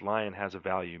this lion has a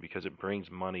value because it brings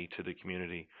money to the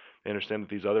community. They understand that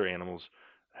these other animals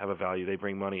have a value. They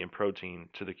bring money and protein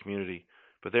to the community,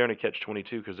 but they're in a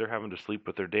catch-22 because they're having to sleep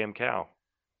with their damn cow.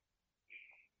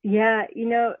 Yeah,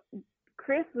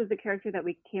 Chris was the character that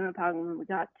we came upon when we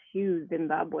got to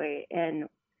Zimbabwe, and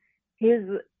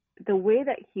the way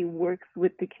that he works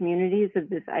with the communities of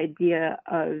this idea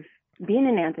of being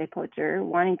an anti-poacher,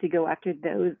 wanting to go after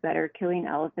those that are killing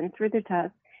elephants for their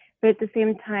tusks, but at the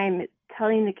same time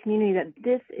telling the community that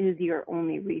this is your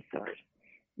only resource.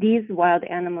 These wild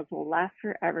animals will last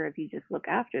forever if you just look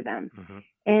after them. Mm-hmm.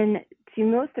 And to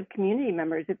most of community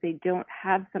members, if they don't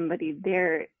have somebody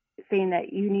there saying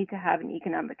that you need to have an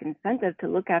economic incentive to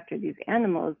look after these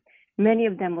animals, many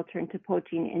of them will turn to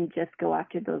poaching and just go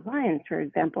after those lions, for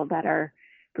example, that are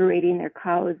berating their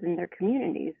cows in their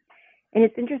communities. And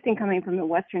it's interesting coming from the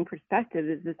Western perspective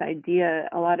is this idea,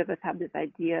 a lot of us have this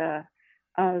idea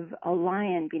of a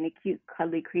lion being a cute,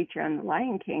 cuddly creature on The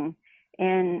Lion King.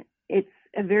 And it's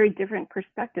a very different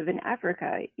perspective in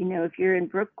Africa. If you're in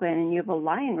Brooklyn and you have a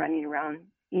lion running around,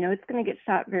 it's going to get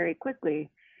shot very quickly.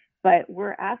 But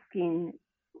we're asking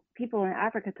people in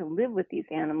Africa to live with these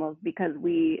animals because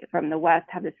we, from the West,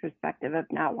 have this perspective of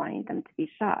not wanting them to be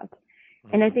shot.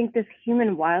 Mm-hmm. And I think this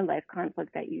human-wildlife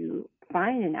conflict that you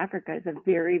find in Africa is a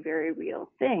very, very real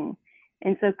thing.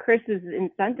 And so Chris's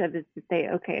incentive is to say,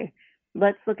 okay,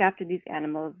 let's look after these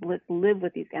animals. Let's live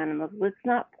with these animals. Let's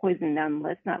not poison them.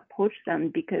 Let's not poach them,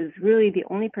 because really the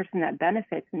only person that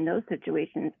benefits in those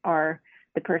situations are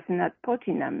the person that's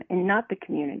poaching them and not the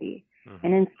community. Mm-hmm.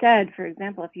 And instead, for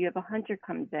example, if you have a hunter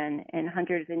comes in, and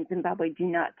hunters in Zimbabwe do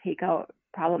not take out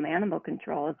problem animal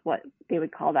control, is what they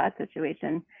would call that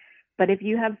situation. But if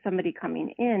you have somebody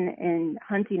coming in and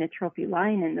hunting a trophy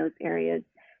lion in those areas,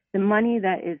 the money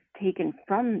that is taken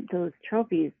from those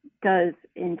trophies does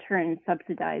in turn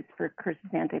subsidize for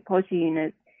Chris's anti-poaching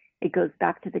units. It goes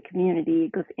back to the community,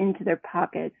 it goes into their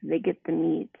pockets, they get the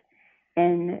meat,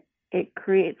 and it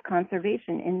creates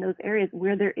conservation in those areas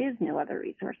where there is no other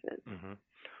resources.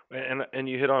 Mm-hmm. And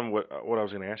you hit on what I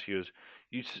was going to ask you is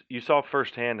you saw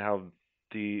firsthand how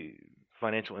the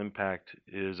financial impact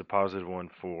is a positive one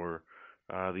for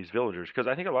these villagers, because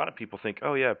I think a lot of people think,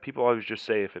 oh yeah, people always just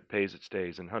say if it pays it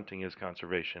stays, and hunting is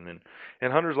conservation,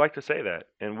 and hunters like to say that,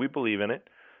 and we believe in it,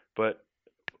 but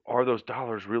are those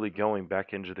dollars really going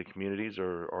back into the communities,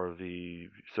 or are the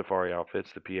safari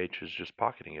outfits, the PHs, just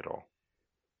pocketing it all?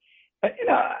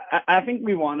 I think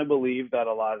we want to believe that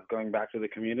a lot is going back to the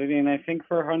community, and I think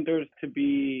for hunters to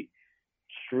be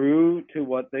true to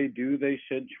what they do, they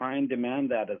should try and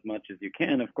demand that as much as you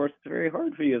can. Of course, it's very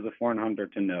hard for you as a foreign hunter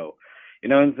to know.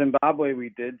 In Zimbabwe, we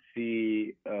did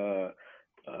see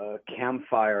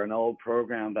Campfire, an old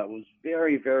program that was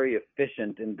very, very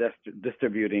efficient in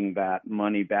distributing that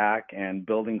money back and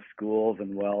building schools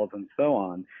and wells and so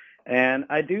on. And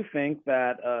I do think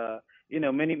that,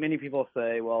 many people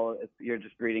say, well, you're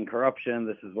just breeding corruption.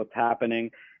 This is what's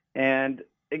happening. And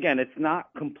again, it's not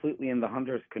completely in the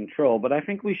hunter's control, but I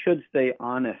think we should stay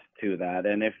honest to that.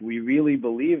 And if we really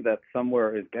believe that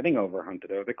somewhere is getting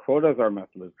overhunted, or the quotas are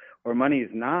messed with, or money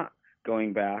is not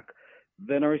going back,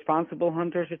 then a responsible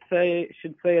hunter should say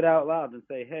it out loud and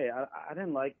say, hey, I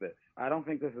didn't like this. I don't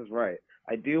think this is right.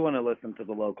 I do want to listen to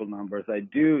the local numbers. I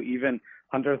do. Even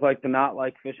hunters like to not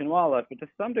like Fish and Wildlife, but to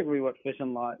some degree what Fish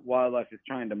and Wildlife is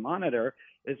trying to monitor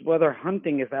is whether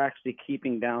hunting is actually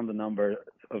keeping down the number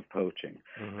of poaching.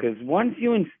 Because once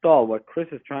you install, what Chris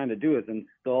is trying to do is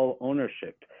install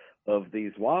ownership of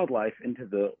these wildlife into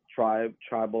the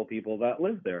tribal people that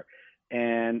live there.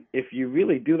 And if you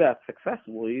really do that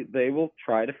successfully, they will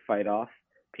try to fight off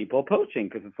people poaching,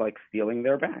 because it's like stealing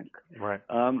their bank. Right.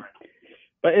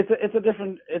 But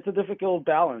it's a difficult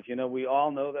balance. We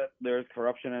all know that there's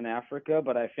corruption in Africa,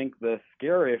 but I think the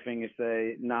scarier thing is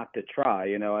say not to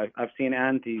try. I've seen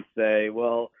aunties say,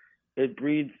 well, it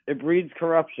breeds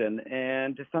corruption,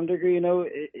 and to some degree,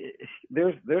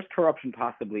 there's corruption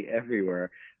possibly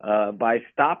everywhere. By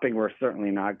stopping, we're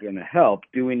certainly not going to help.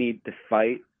 Do we need to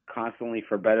fight constantly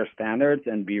for better standards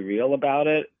and be real about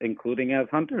it, including as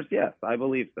hunters? Yes, I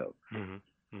believe so.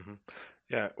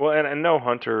 Yeah, well, and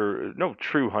no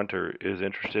true hunter is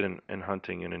interested in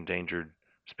hunting an endangered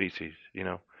species.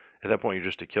 At that point, you're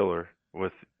just a killer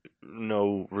with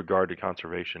no regard to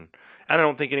conservation. And I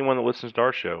don't think anyone that listens to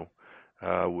our show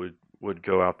would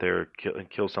go out there and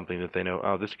kill something that they know,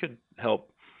 oh, this could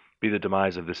help be the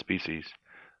demise of this species.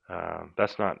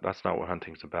 That's not what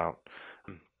hunting's about.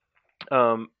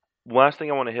 Last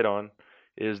thing I want to hit on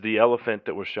is the elephant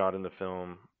that was shot in the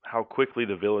film, how quickly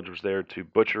the village was there to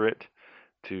butcher it,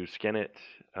 to skin it,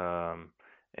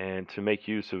 and to make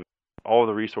use of all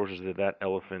the resources that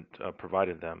elephant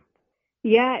provided them.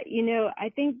 Yeah,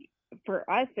 I think for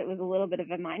us it was a little bit of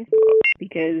a mindset,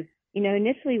 because,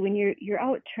 initially when you're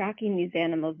out tracking these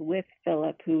animals with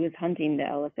Philip, who was hunting the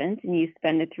elephant, and you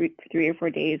spend 3 or 4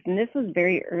 days, and this was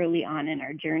very early on in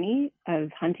our journey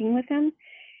of hunting with him.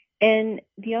 And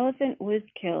the elephant was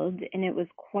killed, and it was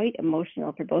quite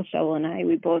emotional for both Shovel and I.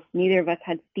 Neither of us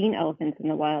had seen elephants in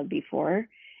the wild before.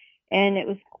 And it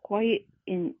was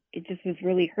it just was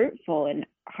really hurtful and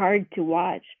hard to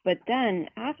watch. But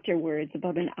then afterwards,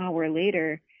 about an hour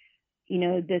later,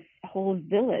 this whole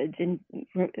village and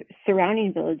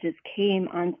surrounding villages came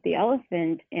onto the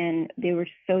elephant, and they were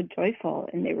so joyful,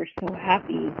 and they were so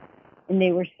happy, and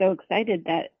they were so excited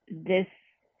that this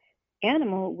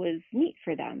animal was meat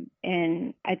for them.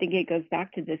 And I think it goes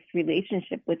back to this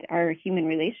relationship with our human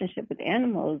relationship with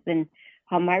animals, and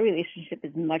how my relationship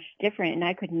is much different. And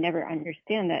I could never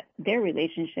understand that their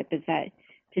relationship is that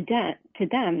to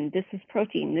them, this is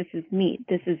protein, this is meat,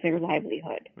 this is their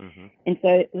livelihood. And so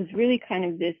it was really kind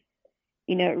of this,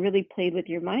 it really played with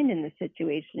your mind in the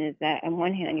situation, is that on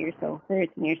one hand, you're so hurt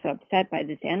and you're so upset by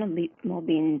this animal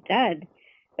being dead,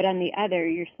 but on the other,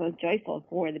 you're so joyful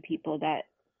for the people that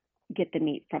get the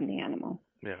meat from the animal.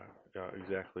 Yeah,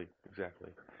 exactly.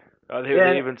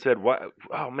 They even said, "What?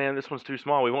 Oh man, this one's too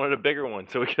small. We wanted a bigger one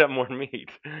so we could have more meat."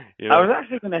 I was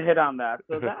actually going to hit on that.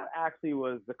 So that actually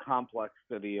was the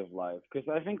complexity of life, because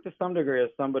I think to some degree, as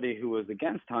somebody who was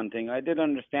against hunting, I did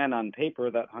understand on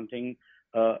paper that hunting,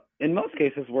 in most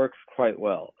cases, works quite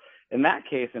well. In that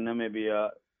case, in Namibia,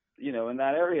 in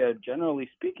that area, generally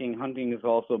speaking, hunting has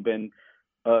also been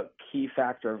a key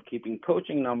factor of keeping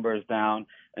poaching numbers down,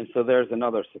 and so there's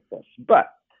another success. But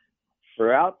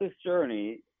throughout this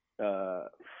journey,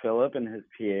 Philip and his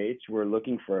PH were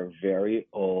looking for a very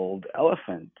old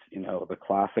elephant, the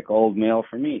classic old male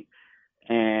for meat.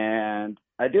 And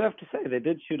I do have to say, they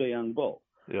did shoot a young bull.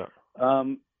 Yeah.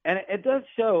 And it does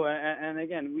show, and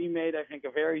again, we made, I think,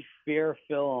 a very fair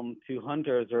film to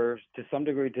hunters, or to some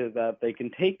degree to that they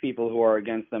can take people who are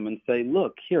against them and say,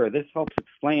 look, here, this helps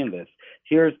explain this.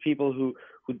 Here's people who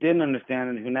didn't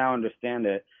understand and who now understand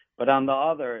it. But on the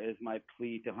other is my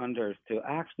plea to hunters to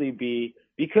actually be,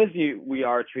 because we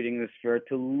are treating this fair,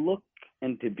 to look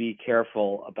and to be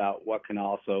careful about what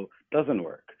doesn't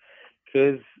work.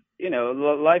 Because,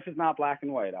 life is not black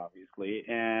and white, obviously.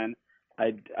 And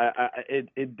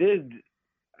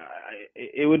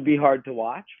it would be hard to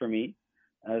watch for me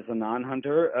as a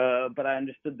non-hunter, but I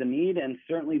understood the need, and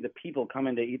certainly the people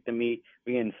coming to eat the meat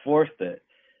reinforced it.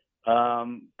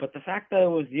 But the fact that I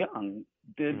was young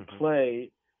did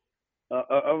play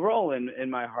a role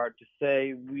in my heart to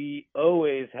say we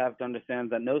always have to understand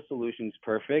that no solution is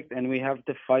perfect, and we have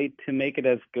to fight to make it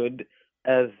as good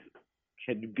as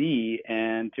could be,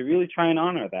 and to really try and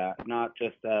honor that, not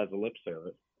just as a lip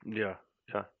service. Yeah.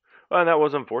 Well, and that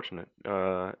was unfortunate.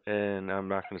 And I'm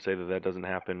not going to say that doesn't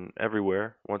happen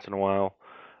everywhere. Once in a while,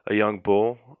 a young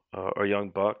bull or a young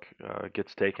buck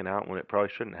gets taken out when it probably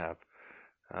shouldn't have.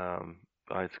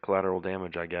 It's collateral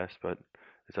damage, I guess, but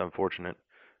it's unfortunate.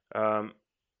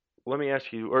 Let me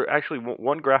ask you, or actually,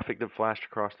 one graphic that flashed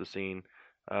across the scene: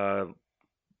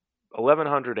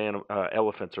 1,100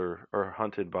 elephants are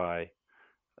hunted by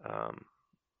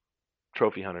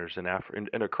trophy hunters in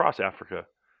and across Africa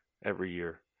every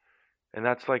year, and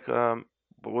that's like, what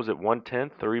was it,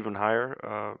 1/10 or even higher?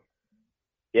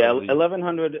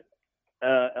 1,100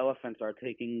 elephants are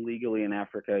taken legally in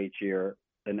Africa each year.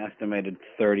 An estimated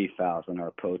 30,000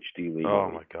 are poached illegally.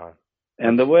 Oh my God!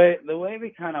 And the way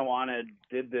we kind of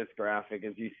did this graphic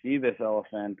is, you see this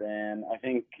elephant, and I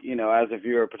think, as a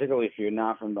viewer, particularly if you're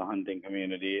not from the hunting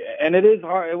community, and it is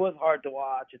hard. It was hard to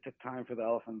watch. It took time for the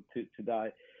elephant to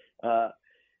die.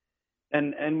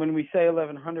 And when we say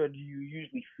 1,100, you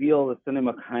usually feel the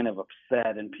cinema kind of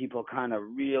upset, and people kind of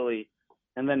really,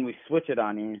 and then we switch it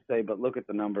on you and say, but look at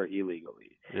the number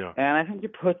illegally. Yeah. And I think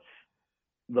it puts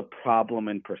the problem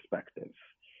in perspective.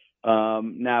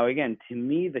 Now, again, to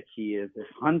me, the key is, if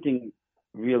hunting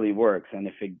really works, and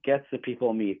if it gets the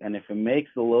people meat, and if it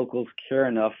makes the locals care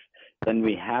enough, then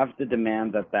we have to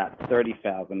demand that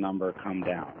 30,000 number come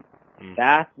down.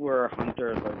 That's where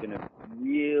hunters are going to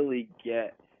really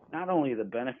get not only the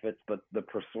benefits, but the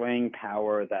persuading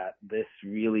power that this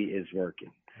really is working.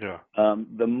 Yeah.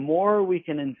 The more we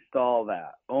can install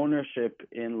that ownership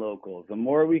in locals, the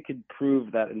more we could prove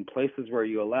that in places where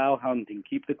you allow hunting,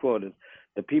 keep the quotas,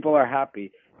 the people are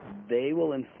happy, they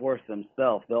will enforce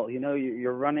themselves. They'll,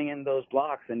 you're running in those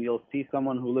blocks and you'll see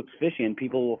someone who looks fishy and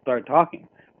people will start talking.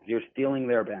 You're stealing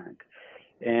their bank.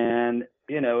 And,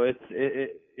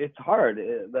 it's hard.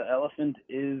 The elephant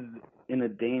is in a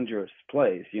dangerous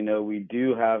place. We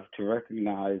do have to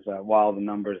recognize that while the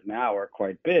numbers now are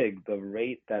quite big, the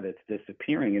rate that it's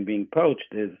disappearing and being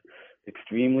poached is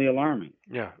extremely alarming.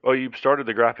 Yeah. Well, you started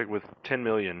the graphic with 10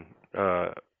 million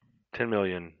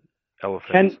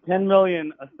elephants. 10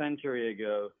 million a century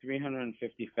ago,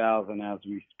 350,000 as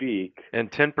we speak.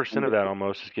 And 10% of that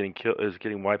almost is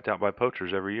getting wiped out by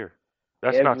poachers every year.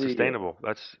 That's not sustainable.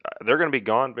 They're going to be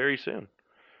gone very soon.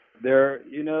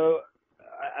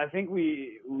 I think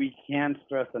we can't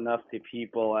stress enough to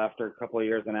people after a couple of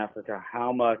years in Africa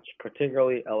how much,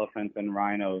 particularly elephants and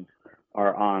rhinos,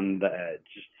 are on the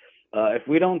edge. If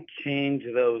we don't change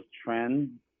those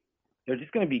trends, they're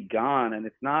just going to be gone. And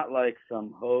it's not like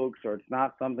some hoax, or it's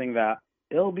not something that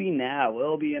it'll be now,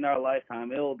 it'll be in our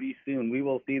lifetime, it'll be soon. We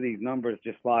will see these numbers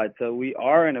just slide. So we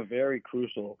are in a very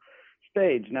crucial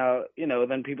stage. Now,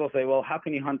 then people say, well, how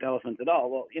can you hunt elephants at all?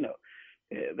 Well,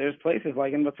 there's places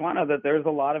like in Botswana that there's a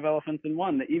lot of elephants in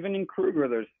one. Even in Kruger,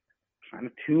 there's kind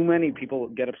of too many. People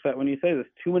get upset when you say there's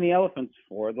too many elephants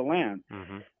for the land.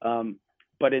 Mm-hmm.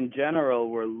 But in general,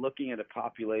 we're looking at a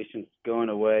population going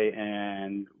away,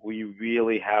 and we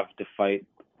really have to fight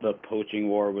the poaching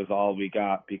war was all we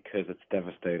got because it's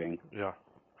devastating. Yeah.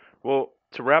 Well,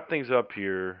 to wrap things up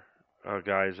here,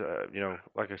 guys,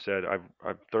 like I said,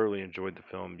 I've thoroughly enjoyed the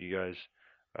film. You guys,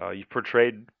 you've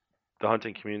portrayed the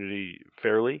hunting community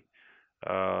fairly.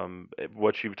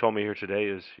 What you've told me here today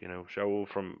is, Shaul,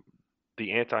 from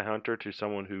the anti-hunter to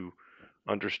someone who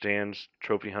understands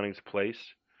trophy hunting's place.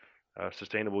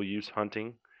 Sustainable use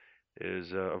hunting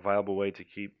is a viable way to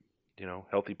keep,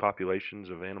 healthy populations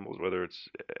of animals, whether it's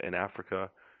in Africa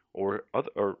or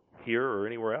here or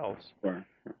anywhere else. Sure.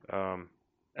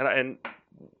 And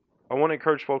I want to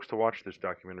encourage folks to watch this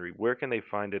documentary. Where can they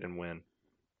find it and when?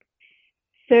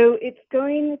 So it's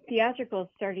going theatrical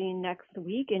starting next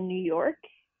week in New York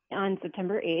on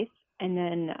September 8th, and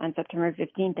then on September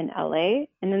 15th in LA,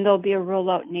 and then there'll be a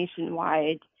rollout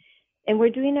nationwide. And we're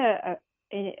doing a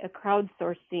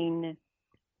crowdsourcing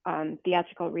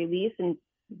theatrical release in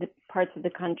the parts of the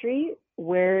country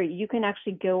where you can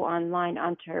actually go online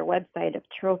onto our website of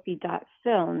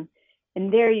trophy.film,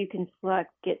 and there you can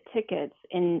select get tickets,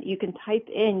 and you can type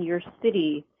in your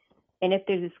city, and if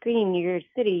there's a screening near your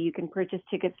city, you can purchase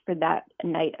tickets for that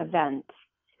night event.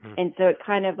 And so it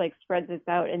kind of like spreads this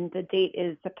out, and the date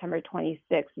is September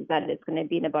 26th, is that it's going to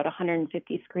be in about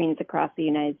 150 screens across the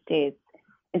United States.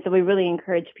 And so we really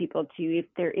encourage people to, if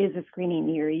there is a screening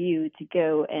near you, to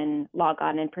go and log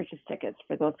on and purchase tickets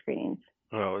for those screenings.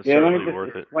 Oh, it's certainly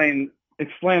worth it.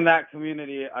 Explain that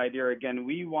community idea again.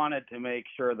 We wanted to make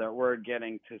sure that we're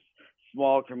getting to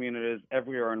small communities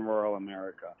everywhere in rural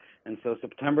America. And so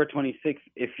September 26th,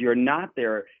 if you're not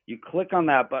there, you click on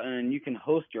that button and you can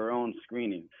host your own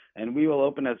screening. And we will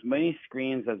open as many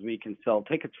screens as we can sell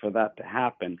tickets for that to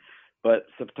happen. But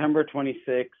September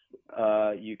 26th,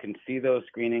 you can see those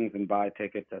screenings and buy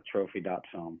tickets at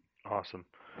trophy.film. Awesome.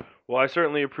 Well, I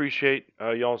certainly appreciate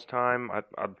y'all's time. I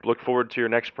look forward to your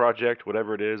next project,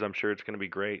 whatever it is. I'm sure it's going to be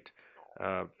great.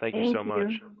 Thank you so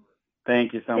much.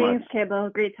 Thank you so much. Thanks, Cable.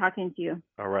 Great talking to you.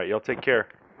 All right. Y'all take care.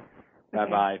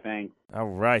 Bye-bye. Thanks. All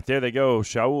right. There they go.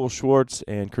 Shaul Schwartz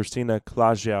and Christina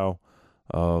Klajow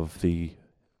of the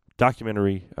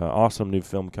documentary. Awesome new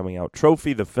film coming out.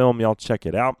 Trophy, the film. Y'all check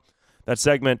it out. That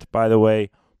segment, by the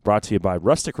way, brought to you by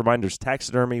Rustic Reminders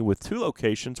Taxidermy with 2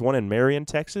 locations, one in Marion,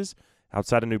 Texas,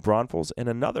 outside of New Braunfels, and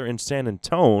another in San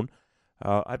Antonio.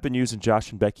 I've been using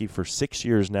Josh and Becky for 6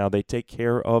 years now. They take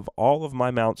care of all of my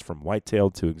mounts from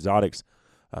whitetail to exotics,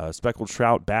 speckled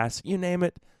trout, bass, you name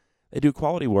it. They do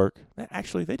quality work.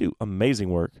 Actually, they do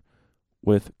amazing work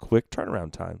with quick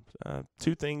turnaround time.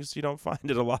 2 things you don't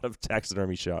find at a lot of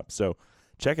taxidermy shops. So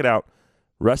check it out.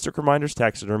 Rustic Reminders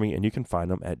Taxidermy, and you can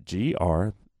find them at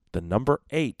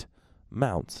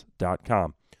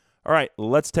gr8mounts.com. All right,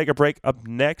 let's take a break. Up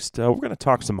next, we're going to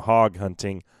talk some hog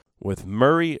hunting with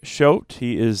Murray Schote.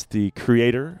 He is the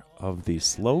creator of the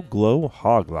Slow Glow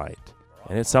Hog Light,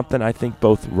 and it's something I think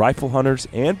both rifle hunters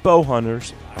and bow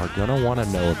hunters are going to want to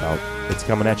know about. It's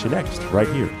coming at you next, right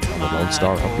here on the Lone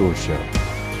Star Outdoors Show.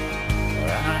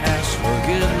 I ask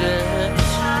forgiveness,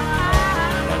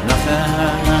 but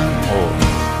nothing more.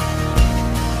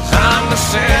 I'm the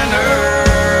sinner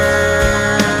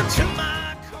to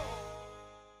my core.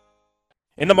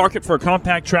 In the market for a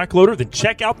compact track loader? Then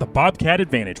check out the Bobcat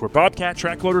Advantage, where Bobcat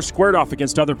track loaders squared off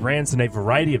against other brands in a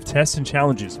variety of tests and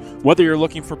challenges. Whether you're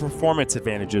looking for performance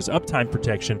advantages, uptime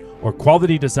protection, or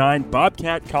quality design,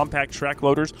 Bobcat compact track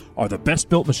loaders are the best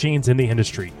built machines in the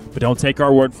industry. But don't take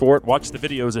our word for it. Watch the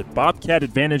videos at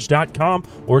bobcatadvantage.com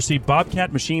or see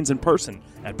Bobcat machines in person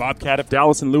at Bobcat of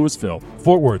Dallas and Louisville,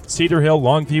 Fort Worth, Cedar Hill,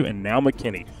 Longview, and now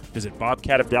McKinney. Visit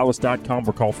bobcatofdallas.com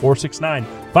or call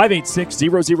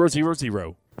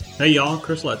 469-586-0000. Hey y'all,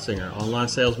 Chris Letzinger, online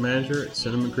sales manager at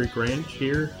Cinnamon Creek Ranch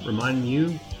here, reminding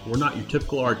you we're not your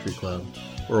typical archery club.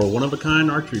 We're a one-of-a-kind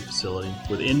archery facility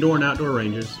with indoor and outdoor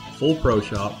ranges, full pro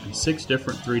shop, and 6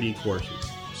 different 3D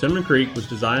courses. Cinnamon Creek was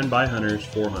designed by hunters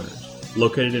for hunters.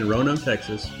 Located in Roanoke,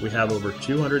 Texas, we have over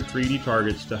 200 3D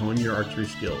targets to hone your archery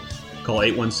skills. Call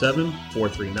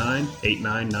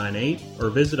 817-439-8998 or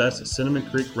visit us at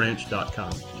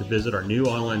cinnamoncreekranch.com to visit our new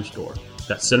online store.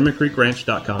 That's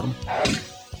cinnamoncreekranch.com.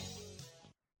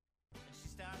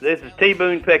 This is T.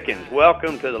 Boone Pickens.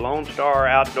 Welcome to the Lone Star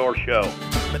Outdoor Show.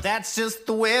 But that's just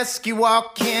the whiskey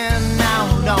walking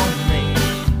out on me.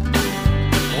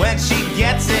 When she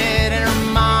gets it in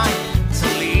her mind to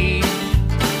leave,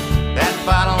 that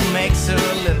bottle makes her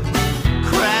a little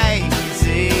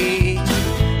crazy.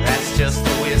 That's just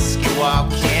the whiskey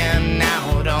walking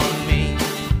out on me.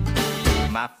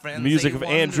 My friends, Music of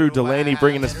Andrew Delaney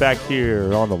bringing us back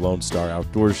here on the Lone Star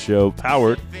Outdoors Show,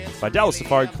 powered by Dallas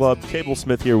Safari Club. Cable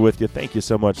Smith here with you. Thank you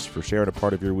so much for sharing a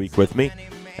part of your week with me.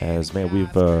 As, man,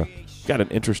 we've got an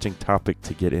interesting topic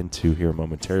to get into here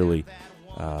momentarily.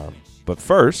 But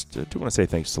first, I do want to say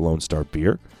thanks to Lone Star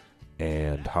Beer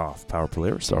and Hoff Power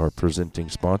Polaris, our presenting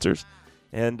sponsors.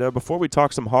 And before we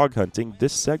talk some hog hunting,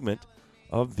 this segment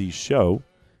of the show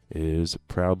is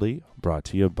proudly brought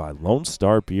to you by Lone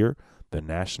Star Beer, the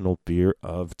national beer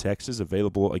of Texas.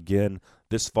 Available again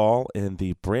this fall in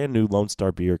the brand new Lone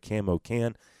Star Beer Camo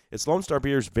can. It's Lone Star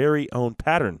Beer's very own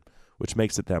pattern, which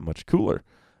makes it that much cooler.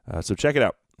 So check it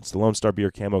out. It's the Lone Star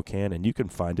Beer Camo can, and you can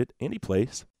find it any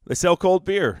place they sell cold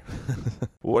beer.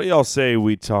 What do y'all say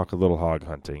we talk a little hog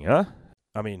hunting, huh?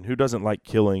 I mean, who doesn't like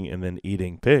killing and then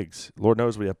eating pigs? Lord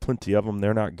knows we have plenty of them.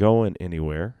 They're not going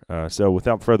anywhere. So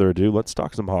without further ado, let's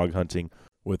talk some hog hunting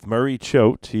with Murray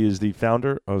Choate. He is the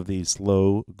founder of the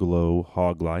Slow Glow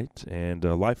Hog Light and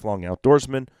a lifelong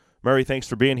outdoorsman. Murray, thanks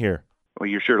for being here. Well,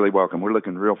 you're surely welcome. We're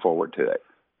looking real forward to it.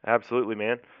 Absolutely,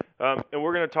 man. And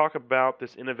we're going to talk about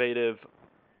this innovative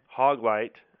hog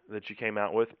light that you came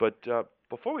out with. But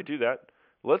before we do that,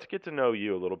 let's get to know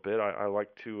you a little bit. I like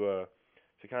to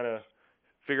kind of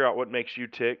figure out what makes you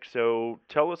tick. So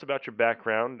tell us about your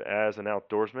background as an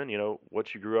outdoorsman, you know,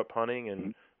 what you grew up hunting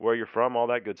and where you're from, all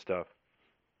that good stuff.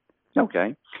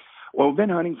 Okay. Well, we've been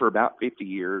hunting for about 50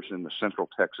 years in the central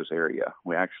Texas area.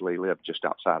 We actually live just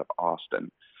outside of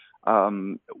Austin.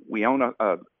 We own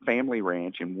a family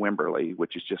ranch in Wimberley,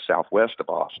 which is just southwest of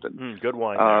Austin. Good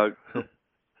wine.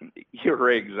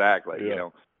 You're exactly, yeah. You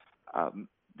know.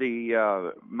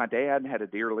 My dad had a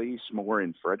deer lease more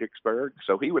in Fredericksburg,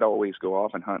 so he would always go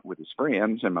off and hunt with his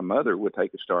friends, and my mother would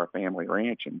take us to our family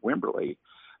ranch in Wimberley.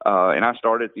 And I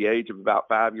started at the age of about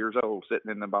 5 years old,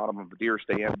 sitting in the bottom of a deer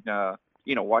stand,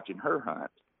 you know, watching her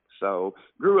hunt. So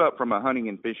grew up from a hunting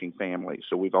and fishing family,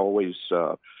 so we've always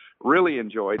really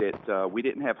enjoyed it. We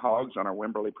didn't have hogs on our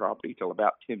Wimberley property till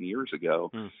about 10 years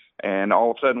ago. And all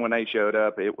of a sudden when they showed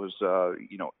up, it was,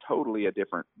 you know, totally a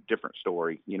different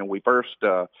story. You know, we first,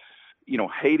 you know,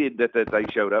 hated that they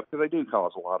showed up because they do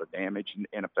cause a lot of damage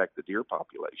and affect the deer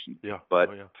population. Yeah. But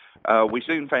we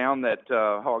soon found that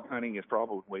hog hunting is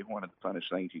probably one of the funnest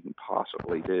things you can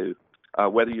possibly do.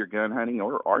 Whether you're gun hunting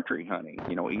or archery hunting,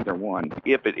 you know, either one,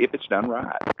 if it's done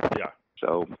right. Yeah.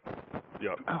 So,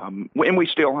 yeah. And we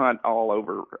still hunt all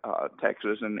over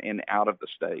Texas and out of the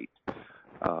state.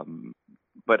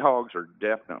 But hogs are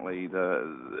definitely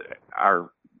our,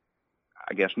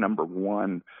 I guess, number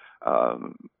one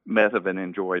method of an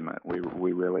enjoyment.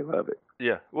 We really love it.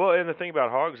 Yeah. Well, and the thing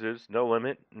about hogs is no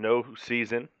limit, no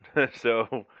season.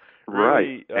 So.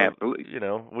 Right, really, absolutely. You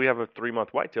know, we have a 3-month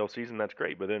whitetail season. That's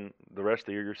great, but then the rest of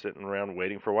the year you're sitting around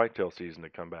waiting for whitetail season to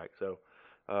come back. So,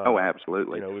 oh,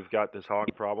 absolutely. You know, we've got this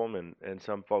hog problem, and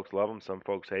some folks love them, some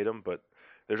folks hate them. But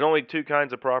there's only two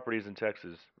kinds of properties in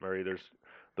Texas, Murray. There's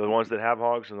the ones that have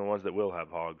hogs and the ones that will have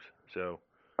hogs. So,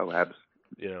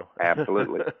 you know,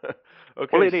 absolutely. Okay.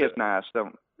 Well, it is nice.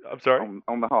 I'm sorry.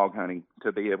 On the hog hunting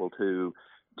to be able to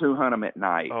hunt them at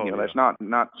night. Oh, you know, yeah. that's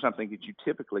not something that you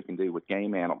typically can do with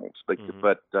game animals. But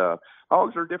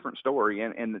hogs are a different story,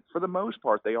 and for the most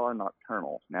part, they are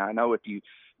nocturnal. Now, I know you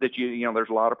know, there's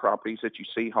a lot of properties that you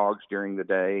see hogs during the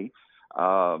day,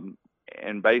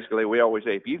 and basically we always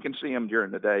say if you can see them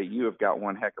during the day, you have got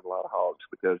one heck of a lot of hogs,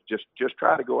 because just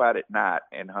try to go out at night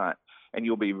and hunt, and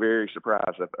you'll be very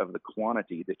surprised of the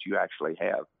quantity that you actually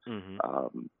have.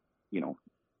 You know.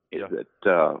 Yeah.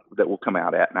 That will come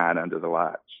out at night under the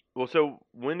lights. Well, so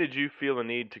when did you feel the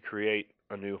need to create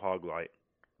a new hog light?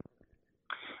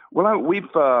 Well, we've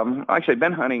actually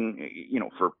been hunting, you know,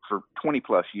 for 20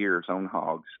 plus years on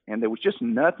hogs, and there was just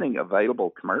nothing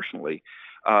available commercially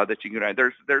that you can.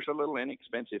 There's a little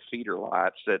inexpensive feeder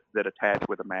lights that attach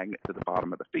with a magnet to the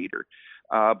bottom of the feeder,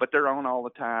 but they're on all the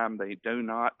time. They do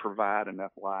not provide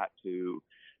enough light to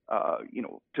you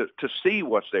know, to see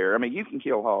what's there. I mean, you can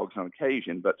kill hogs on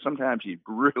occasion, but sometimes you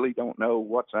really don't know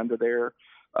what's under there.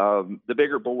 The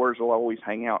bigger boars will always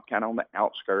hang out kind of on the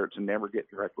outskirts and never get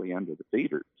directly under the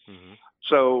feeder.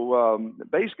 So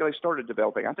basically I started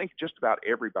developing, I think just about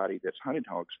everybody that's hunted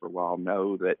hogs for a while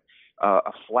know that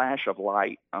a flash of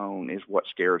light on is what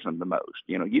scares them the most.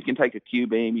 You know, you can take a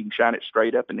Q-beam, you can shine it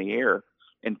straight up in the air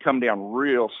and come down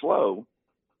real slow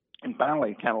and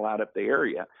finally kind of light up the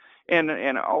area.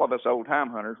 And all of us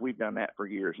old-time hunters, we've done that for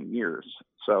years and years.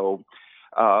 So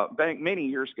back many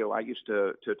years ago, I used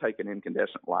to take an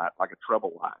incandescent light, like a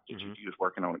trouble light that you use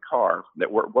working on a car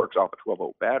that works off a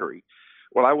 12-volt battery.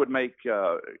 Well, I would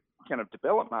kind of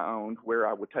develop my own, where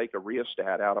I would take a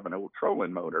rheostat out of an old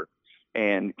trolling motor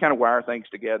and kind of wire things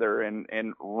together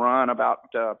and run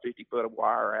about 50 foot of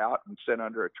wire out and sit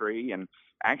under a tree and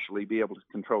actually be able to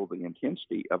control the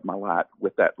intensity of my light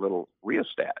with that little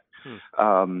rheostat.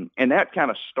 And that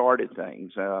kind of started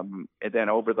things. And then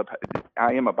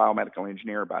I am a biomedical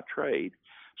engineer by trade,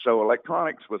 so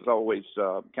electronics was always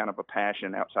kind of a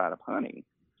passion outside of hunting.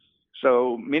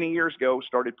 So many years ago,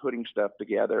 started putting stuff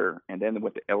together, and then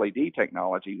with the LED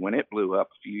technology, when it blew up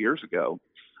a few years ago,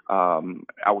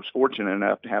 I was fortunate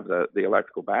enough to have the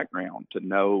electrical background to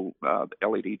know the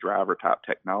LED driver type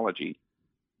technology.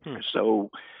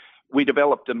 So we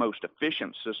developed the most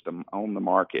efficient system on the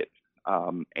market,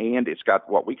 and it's got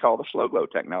what we call the slow glow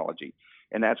technology,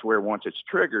 and that's where once it's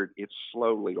triggered, it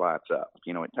slowly lights up.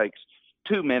 It takes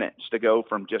 2 minutes to go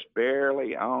from just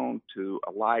barely on to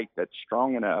a light that's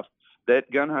strong enough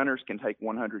that gun hunters can take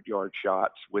 100-yard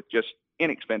shots with just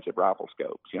inexpensive rifle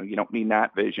scopes. You don't need night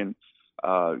vision.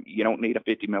 You don't need a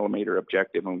 50-millimeter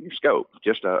objective on your scope,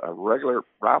 just a regular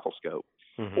rifle scope.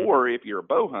 Or if you're a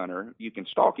bow hunter, you can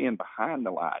stalk in behind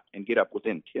the light and get up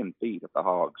within 10 feet of the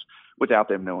hogs without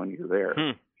them knowing you're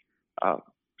there. But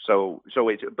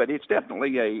it's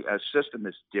definitely a system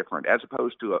that's different. As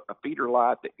opposed to a feeder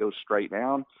light that goes straight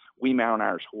down, we mount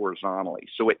ours horizontally,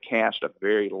 so it casts a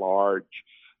very large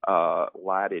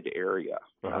lighted area,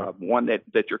 one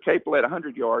that you're capable at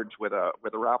 100 yards with a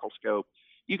rifle scope.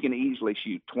 You can easily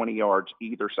shoot 20 yards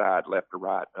either side, left or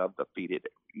right, of the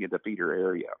feeder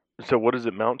area. So what does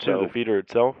it mount to, the feeder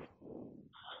itself?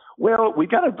 Well, we've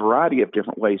got a variety of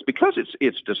different ways. Because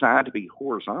it's designed to be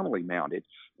horizontally mounted,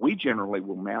 we generally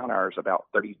will mount ours about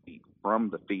 30 feet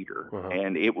from the feeder,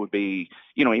 and it would be,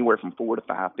 anywhere from 4 to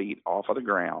 5 feet off of the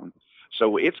ground.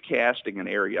 So it's casting an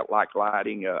area like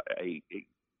lighting a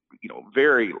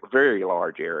very, very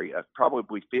large area,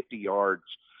 probably 50 yards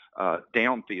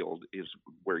downfield is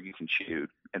where you can shoot.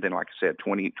 And then, like I said,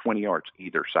 20 yards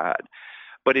either side.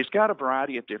 But it's got a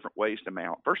variety of different ways to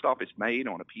mount. First off, it's made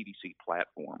on a PVC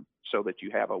platform so that you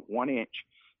have a 1-inch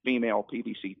female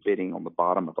PVC fitting on the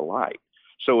bottom of the light.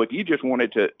 So if you just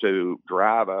wanted to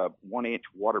drive a 1-inch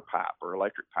water pipe or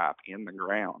electric pipe in the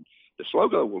ground, the slow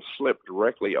glow will slip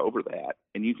directly over that,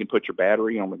 and you can put your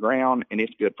battery on the ground, and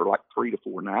it's good for like 3 to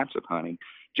 4 nights of hunting,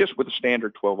 just with a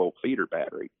standard 12-volt feeder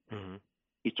battery.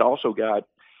 It's also got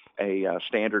a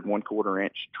standard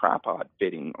 1/4-inch tripod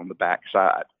fitting on the back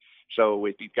side. So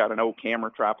if you've got an old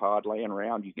camera tripod laying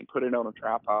around, you can put it on a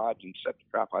tripod. You can set the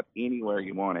tripod anywhere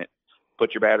you want it,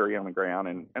 put your battery on the ground,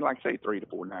 and like I say, 3 to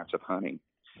 4 nights of hunting.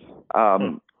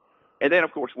 And then,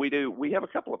 of course, we have a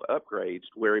couple of upgrades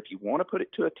where if you want to put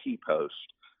it to a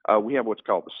T-post, we have what's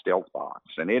called the Stealth Box,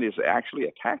 and it is actually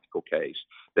a tactical case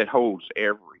that holds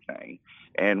everything.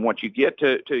 And once you get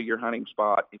to your hunting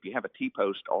spot, if you have a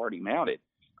T-post already mounted,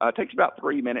 it takes about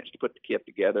 3 minutes to put the kit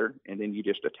together, and then you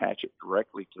just attach it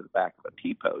directly to the back of a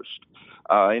T-post,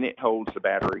 and it holds the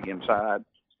battery inside.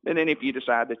 And then if you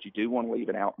decide that you do want to leave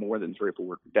it out more than 3 or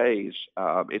 4 days,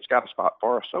 it's got a spot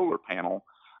for a solar panel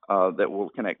that will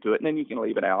connect to it, and then you can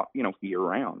leave it out,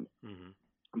 year-round.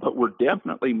 But we're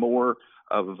definitely more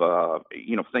of,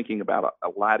 thinking about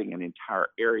lighting an entire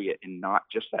area and not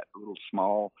just that little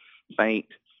small, faint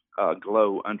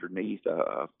glow underneath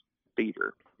a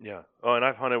feeder. Yeah. Oh, and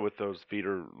I've hunted with those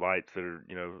feeder lights that are,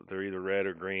 they're either red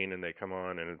or green, and they come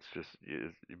on, and it's just,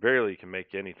 you barely can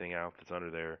make anything out that's under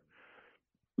there.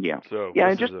 Yeah. So yeah,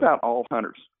 and just about all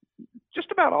hunters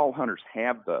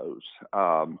have those,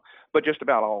 but just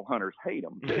about all hunters hate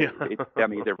them too. I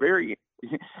mean, they're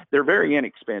very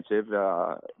inexpensive,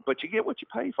 but you get what you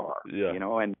pay for.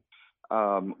 And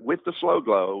with the slow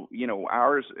glow,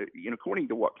 ours, according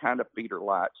to what kind of feeder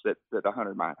lights that a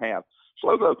hunter might have,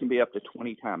 slow glow can be up to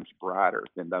 20 times brighter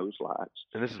than those lights.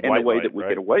 And this is the way light, that we right?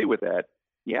 get away with that,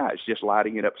 it's just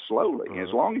lighting it up slowly. As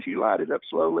long as you light it up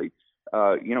slowly,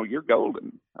 you're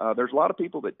golden. There's a lot of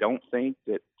people that don't think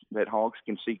that hogs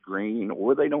can see green,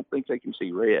 or they don't think they can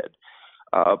see red.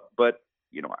 But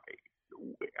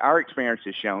our experience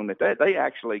has shown that they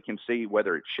actually can see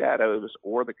whether it's shadows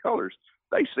or the colors.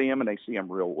 They see them, and they see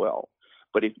them real well.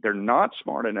 But if they're not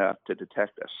smart enough to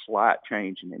detect a slight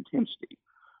change in intensity,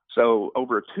 so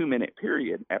over a 2-minute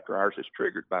period after ours is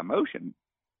triggered by motion,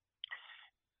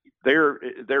 they're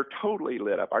totally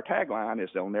lit up. Our tagline is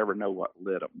they'll never know what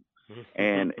lit them.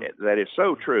 And that is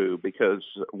so true, because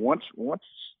once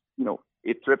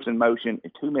it trips in motion,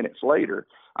 and 2 minutes later,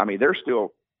 I mean, they're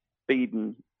still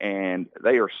feeding, and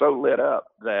they are so lit up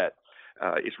that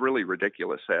it's really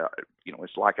ridiculous.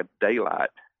 It's like a daylight,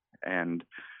 and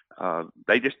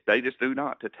they just do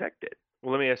not detect it.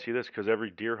 Well, let me ask you this, because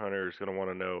every deer hunter is going to want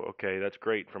to know, okay, that's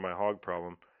great for my hog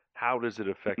problem. How does it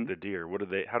affect the deer?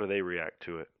 How do they react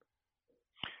to it?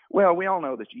 Well, we all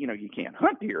know that you can't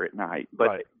hunt deer at night, but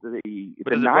right. the does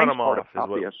it nice run them part off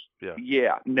about this,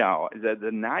 the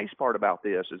nice part about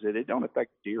this is that it don't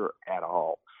affect deer at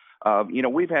all.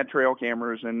 We've had trail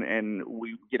cameras and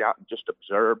we get out and just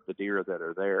observe the deer that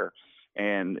are there,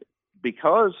 and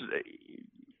because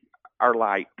our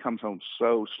light comes on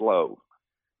so slow,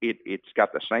 it's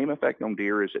got the same effect on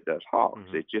deer as it does hogs.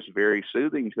 Mm-hmm. It's just very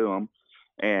soothing to them.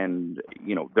 And,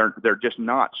 they're just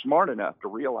not smart enough to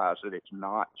realize that it's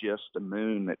not just the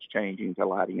moon that's changing to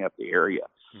lighting up the area.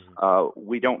 Mm-hmm.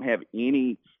 We don't have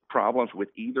any problems with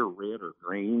either red or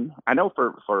green. I know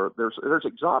for there's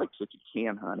exotics that you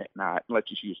can hunt at night. Let's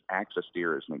just use axis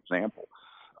deer as an example.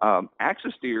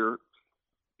 Axis deer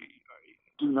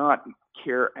do not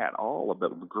care at all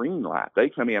about the green light. They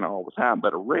come in all the time,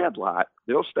 but a red light,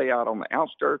 they'll stay out on the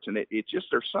outskirts, and it's just,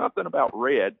 there's something about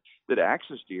red that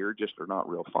axis deer just are not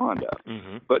real fond of.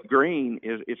 Mm-hmm. But green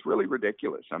it's really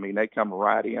ridiculous. I mean, they come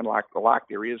right in like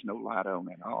there is no light on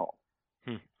at all.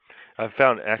 I've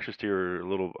found axis deer a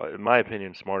little, in my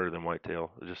opinion, smarter than whitetail.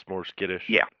 They're just more skittish.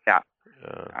 Yeah.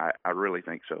 I really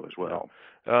think so as well.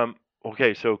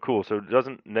 Okay, so cool. So it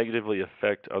doesn't negatively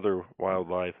affect other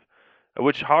wildlife,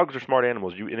 which hogs are smart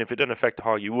animals. And if it doesn't affect the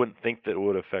hog, you wouldn't think that it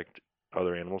would affect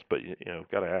other animals, but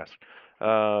got to ask.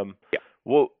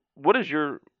 Well, what is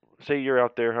say you're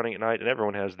out there hunting at night and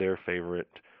everyone has their favorite,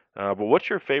 but what's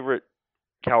your favorite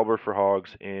caliber for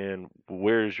hogs, and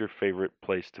where is your favorite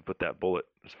place to put that bullet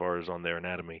as far as on their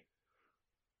anatomy?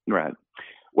 Right.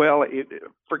 Well,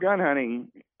 for gun hunting,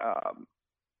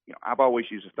 I've always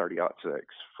used a 30-06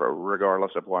 for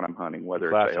regardless of what I'm hunting,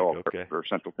 whether it's elk or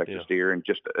Central Texas deer, and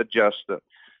just adjust the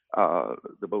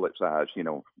bullet size,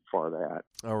 for that.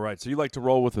 All right. So you like to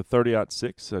roll with a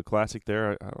 30-06 classic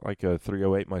there. I like a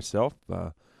 308 myself.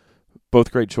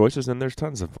 Both great choices, and there's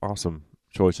tons of awesome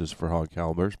choices for hog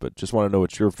calibers, but just want to know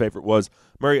what your favorite was.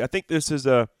 Murray, I think this is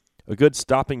a good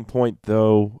stopping point,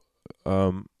 though.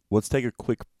 Let's take a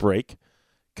quick break,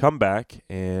 come back,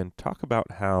 and talk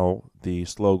about how the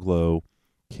slow glow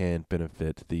can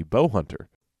benefit the bow hunter,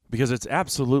 because it's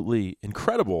absolutely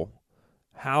incredible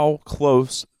how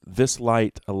close this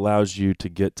light allows you to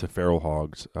get to feral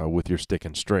hogs with your stick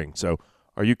and string. So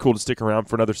are you cool to stick around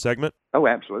for another segment? Oh,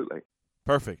 absolutely.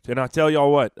 Perfect. And I'll tell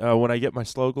y'all what, when I get my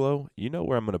slow glow, you know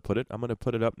where I'm going to put it. I'm going to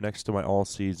put it up next to my All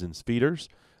Seasons feeders.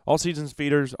 All Seasons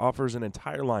Feeders offers an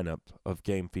entire lineup of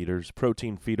game feeders,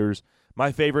 protein feeders.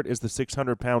 My favorite is the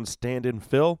 600-pound stand-in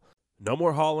fill. No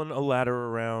more hauling a ladder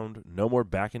around. No more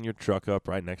backing your truck up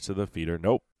right next to the feeder.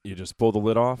 Nope. You just pull the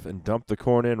lid off and dump the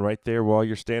corn in right there while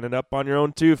you're standing up on your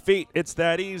own 2 feet. It's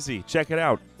that easy. Check it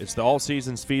out. It's the All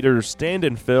Seasons Feeders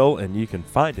stand-in fill, and you can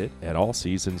find it at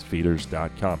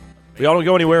allseasonsfeeders.com. We all don't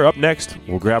go anywhere. Up next,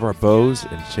 we'll grab our bows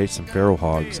and chase some feral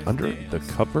hogs under the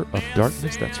cover of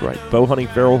darkness. That's right. Bow hunting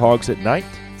feral hogs at night.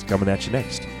 It's coming at you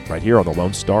next, right here on the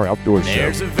Lone Star Outdoors Show.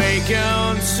 There's a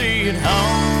vacancy at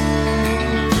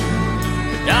home,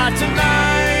 but not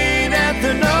tonight at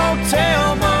the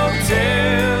No-Tail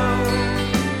Motel.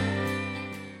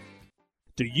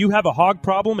 Do you have a hog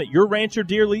problem at your ranch or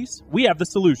deer lease? We have the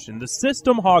solution. The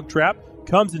System Hog Trap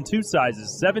comes in 2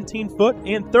 sizes, 17-foot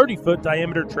and 30-foot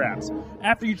diameter traps.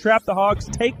 After you trap the hogs,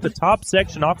 take the top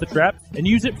section off the trap and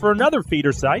use it for another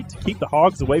feeder site to keep the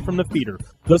hogs away from the feeder.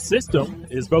 The system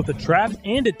is both a trap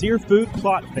and a deer food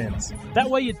plot fence. That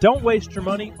way you don't waste your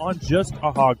money on just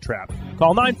a hog trap.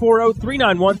 Call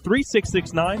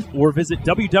 940-391-3669 or visit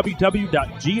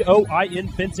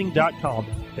www.goinfencing.com.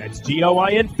 That's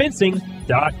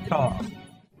goinfencing.com.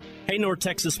 Hey North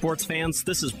Texas sports fans,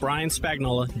 this is Brian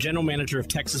Spagnola, General Manager of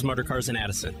Texas Motor Cars in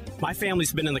Addison. My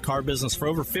family's been in the car business for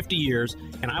over 50 years,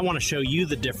 and I want to show you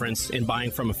the difference in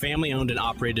buying from a family-owned and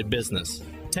operated business.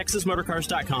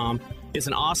 TexasMotorCars.com is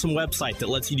an awesome website that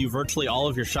lets you do virtually all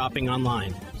of your shopping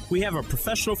online. We have a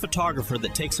professional photographer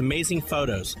that takes amazing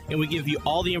photos, and we give you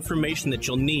all the information that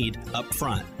you'll need up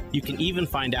front. You can even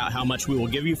find out how much we will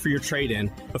give you for your trade-in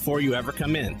before you ever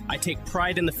come in. I take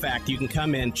pride in the fact you can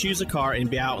come in, choose a car, and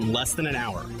be out in less than an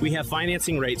hour. We have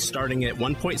financing rates starting at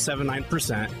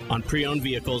 1.79% on pre-owned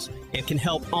vehicles and can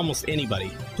help almost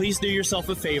anybody. Please do yourself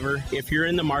a favor. If you're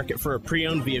in the market for a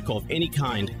pre-owned vehicle of any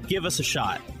kind, give us a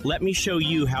shot. Let me show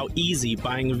you how easy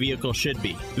buying a vehicle should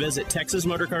be. Visit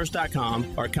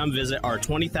TexasMotorCars.com or come visit our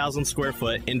 20,000 square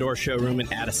foot indoor showroom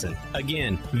in Addison.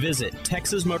 Again, visit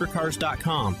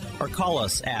TexasMotorCars.com or call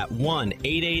us at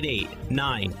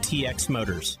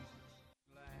 1-888-9TX-Motors.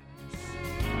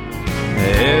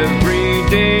 Every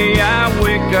day I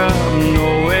wake up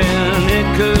knowing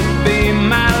it could be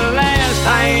my last.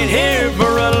 I ain't here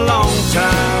for a long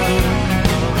time,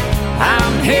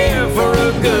 I'm here for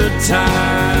a good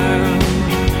time.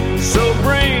 So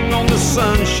bring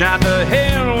to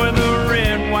hell with the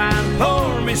red wine,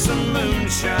 pour me some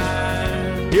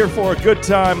moonshine. Here for a good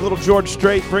time, Little George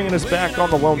Strait bringing us back on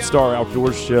the Lone Star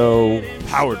Outdoors Show,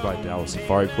 powered by Dallas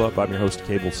Safari Club. I'm your host,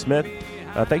 Cable Smith.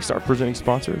 Thanks to our presenting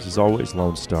sponsors, as always,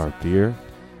 Lone Star Beer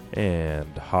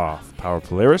and Hoff Power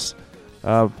Polaris.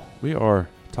 We are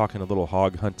talking a little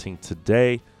hog hunting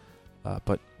today,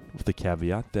 but with the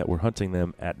caveat that we're hunting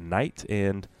them at night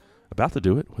and about to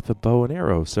do it with a bow and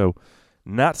arrow. So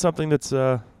not something that's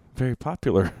very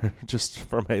popular just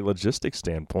from a logistics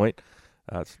standpoint.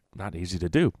 It's not easy to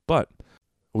do, but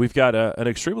we've got an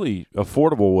extremely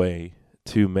affordable way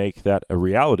to make that a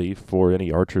reality for any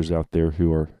archers out there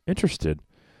who are interested,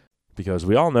 because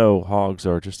we all know hogs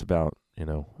are just about,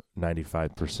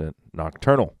 95%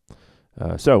 nocturnal.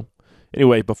 So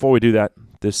anyway, before we do that,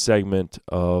 this segment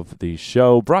of the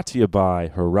show brought to you by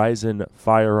Horizon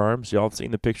Firearms. Y'all have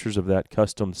seen the pictures of that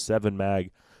custom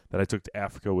 7-mag that I took to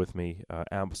Africa with me.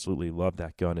 Absolutely love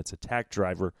that gun. It's a tack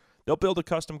driver. They'll build a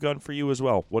custom gun for you as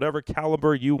well, whatever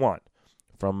caliber you want,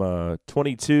 from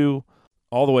 22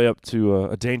 all the way up to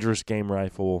a dangerous game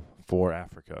rifle for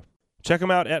Africa. Check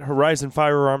them out at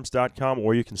horizonfirearms.com,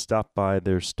 or you can stop by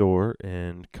their store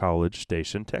in College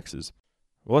Station, Texas.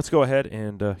 Well, let's go ahead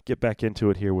and get back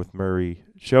into it here with Murray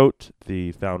Choate,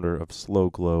 the founder of Slow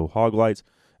Glow Hog Lights.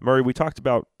 Murray, we talked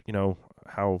about,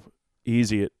 how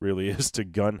easy it really is to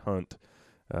gun hunt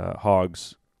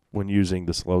hogs when using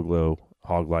the Slow Glow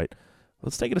Hog Light.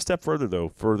 Let's take it a step further, though.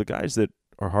 For the guys that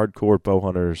are hardcore bow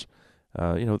hunters,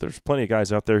 there's plenty of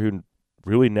guys out there who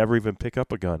really never even pick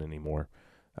up a gun anymore.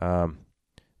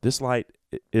 This light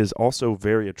is also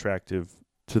very attractive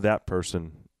to that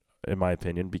person, in my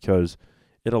opinion, because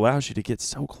it allows you to get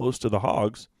so close to the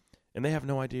hogs, and they have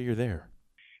no idea you're there.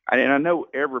 And I know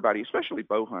everybody, especially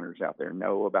bow hunters out there,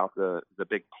 know about the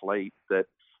big plate that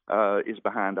is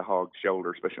behind a hog's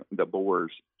shoulder, especially the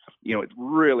bores. It's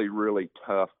really, really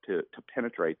tough to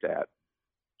penetrate that.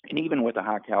 And even with a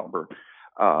high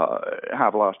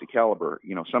velocity caliber,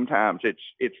 sometimes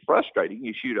it's frustrating.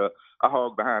 You shoot a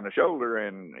hog behind the shoulder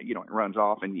and, it runs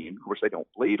off, and of course they don't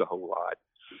bleed a whole lot.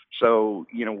 So,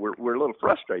 we're a little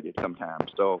frustrated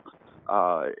sometimes. So,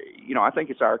 I think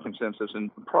it's our consensus,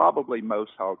 and probably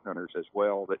most hog hunters as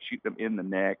well, that shoot them in the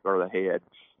neck or the head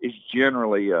is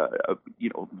generally a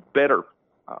better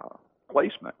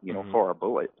placement, for a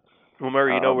bullet. Well,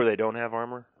 Murray, you know where they don't have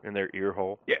armor? In their ear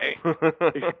hole. Yeah,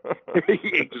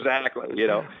 exactly.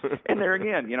 And there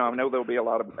again, I know there'll be a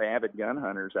lot of avid gun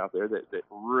hunters out there that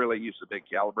really use the big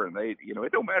caliber, and they,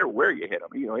 it don't matter where you hit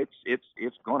them.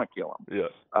 It's going to kill them.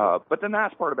 Yeah. But the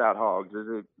nice part about hogs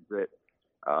is that,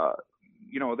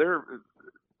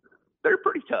 they're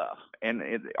pretty tough, and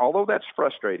although that's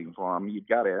frustrating for them, you've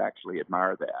got to actually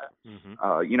admire that.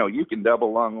 Mm-hmm. You can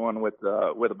double lung one with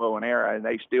a bow and arrow, and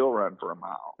they still run for a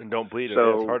mile and don't bleed.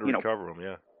 So, it's hard to recover them.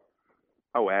 Yeah.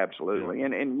 Oh, absolutely. Yeah.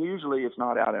 And usually it's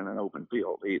not out in an open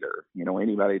field either.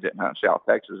 Anybody that hunts South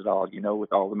Texas at all,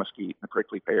 with all the mesquite and the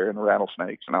prickly pear and the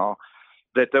rattlesnakes and all,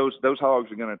 that those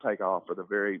hogs are going to take off for the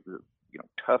very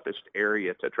toughest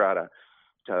area to try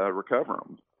to recover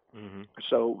them. Mm-hmm.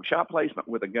 So shot placement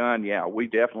with a gun, we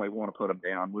definitely want to put them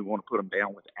down. We want to put them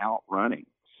down without running.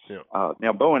 Yeah.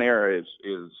 Now, bow and arrow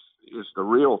is the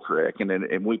real trick,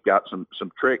 and we've got some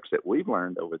tricks that we've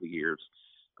learned over the years.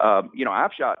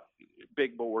 I've shot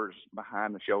big bores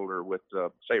behind the shoulder with,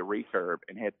 say, a recurve,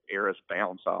 and had arrows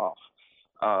bounce off,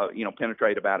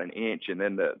 penetrate about an inch, and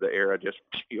then the arrow just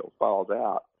falls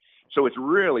out. So it's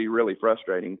really, really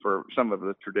frustrating for some of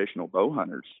the traditional bow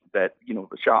hunters that,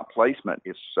 the shot placement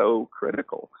is so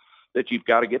critical that you've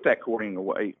got to get that quartering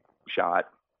away shot.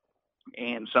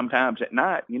 And sometimes at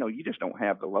night, you just don't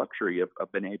have the luxury of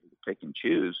being able to pick and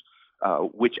choose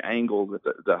which angle that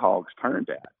the hog's turned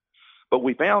at. But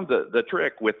we found the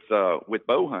trick with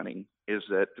bow hunting is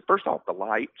that, first off, the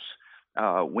lights.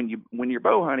 When you're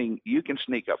bow hunting, you can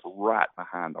sneak up right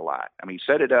behind the light. I mean,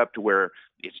 set it up to where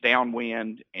it's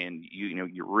downwind, and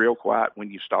you're real quiet when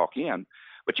you stalk in,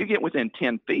 but you get within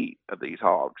 10 feet of these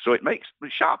hogs. So it makes the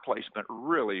shot placement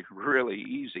really, really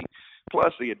easy.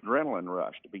 Plus the adrenaline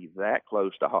rush to be that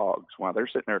close to hogs while they're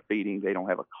sitting there feeding, they don't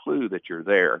have a clue that you're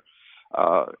there,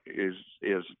 is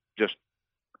just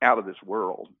out of this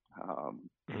world.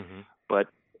 But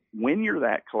when you're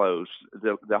that close,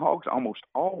 the hogs almost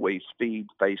always feed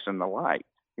facing the light.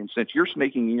 And since you're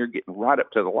sneaking and you're getting right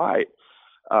up to the light,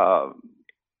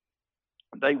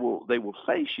 they will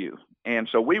face you. And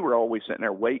so we were always sitting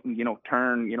there waiting,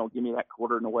 turn, give me that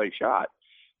quartering away shot.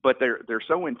 But they're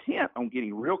so intent on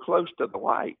getting real close to the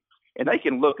light, and they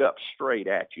can look up straight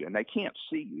at you, and they can't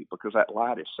see you because that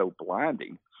light is so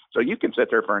blinding So you can sit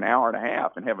there for an hour and a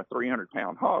half and have a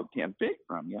 300-pound hog 10 feet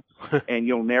from you, and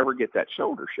you'll never get that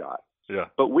shoulder shot. Yeah.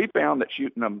 But we found that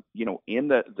shooting them, in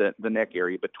the neck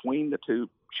area between the two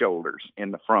shoulders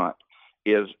in the front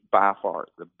is by far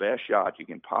the best shot you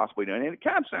can possibly do. And it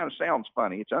kind of sounds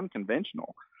funny. It's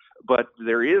unconventional, but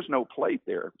there is no plate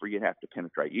there for you to have to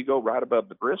penetrate. You go right above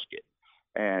the brisket,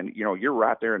 and, you're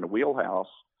right there in the wheelhouse,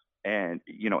 and,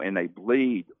 and they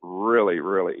bleed really,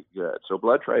 really good. So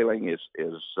blood trailing is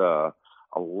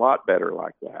a lot better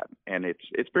like that, and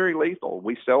it's very lethal.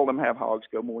 We seldom have hogs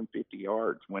go more than 50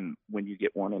 yards when you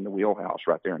get one in the wheelhouse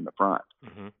right there in the front.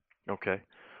 Mm-hmm. Okay,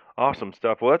 awesome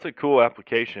stuff. Well, that's a cool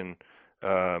application,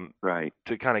 right,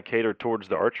 to kind of cater towards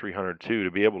the archery hunter too,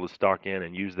 to be able to stalk in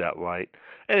and use that light.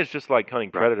 And it's just like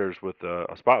hunting predators with a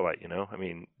spotlight. I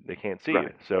mean, they can't see you,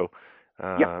 so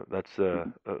that's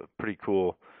a pretty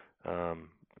cool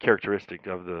characteristic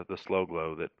of the slow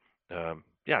glow that.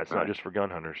 It's not just for gun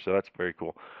hunters, so that's very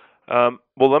cool. Well,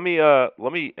 let me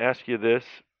ask you this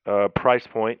price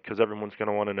point, because everyone's going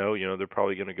to want to know. They're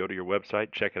probably going to go to your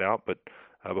website, check it out, but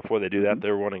before they do that,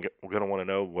 they're going to want to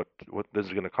know what this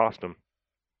is going to cost them.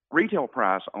 Retail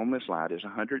price on this light is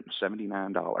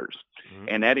 $179,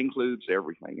 and that includes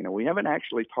everything. We haven't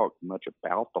actually talked much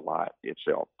about the light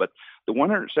itself, but the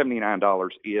 $179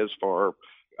 is for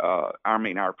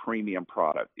our premium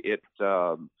product.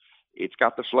 It's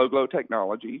got the slow glow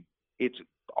technology. It's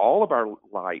all of our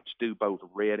lights do both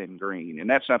red and green, and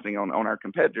that's something on our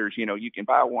competitors. You can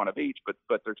buy one of each,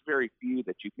 but there's very few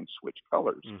that you can switch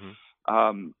colors.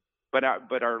 Mm-hmm.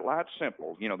 But our light's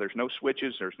simple. There's no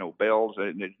switches, there's no bells,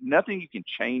 there's nothing you can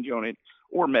change on it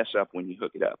or mess up when you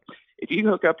hook it up. If you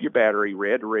hook up your battery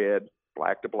red to red,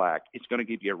 black to black, it's going to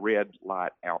give you a red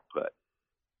light output.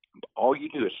 All you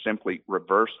do is simply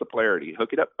reverse the polarity,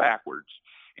 hook it up backwards,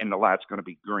 and the light's going to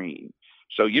be green.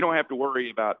 So you don't have to worry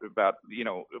about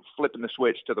flipping the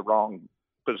switch to the wrong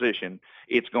position.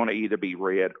 It's going to either be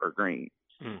red or green.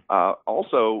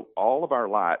 Also, all of our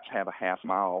lights have a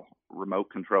half-mile remote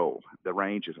control. The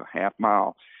range is a half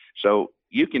mile. So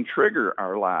you can trigger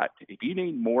our light. If you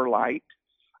need more light,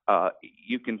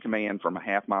 you can command from a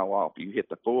half mile off. You hit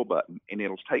the full button, and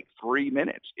it'll take 3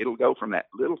 minutes. It'll go from that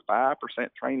little 5%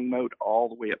 training mode all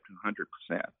the way up to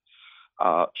 100%.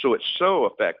 So it's so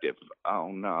effective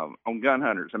on gun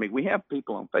hunters. I mean, we have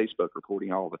people on Facebook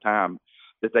reporting all the time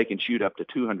that they can shoot up to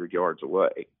 200 yards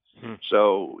away.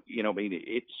 So,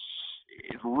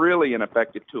 it's really an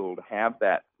effective tool to have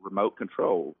that remote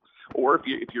control. Or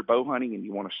if you're bow hunting and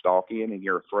you want to stalk in and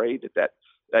you're afraid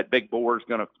that big boar is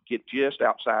going to get just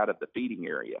outside of the feeding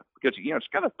area, because, it's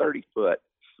got a 30-foot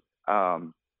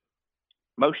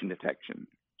motion detection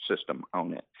system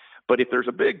on it. But if there's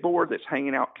a big boar that's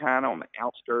hanging out kind of on the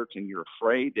outskirts and you're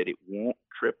afraid that it won't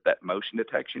trip that motion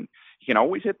detection, you can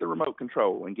always hit the remote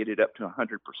control and get it up to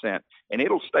 100%, and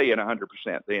it'll stay at 100%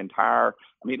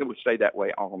 it would stay that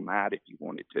way all night if you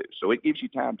wanted to. So it gives you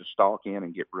time to stalk in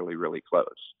and get really, really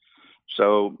close.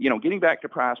 So, getting back to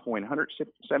price point,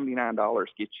 $179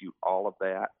 gets you all of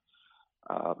that.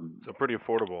 So pretty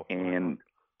affordable. And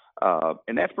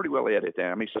that's pretty well it.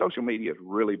 I mean, social media is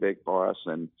really big for us,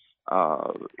 and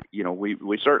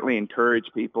we certainly encourage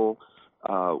people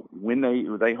when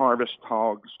they harvest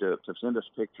hogs to send us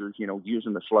pictures,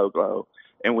 using the slow glow,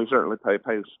 and we certainly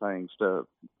post things to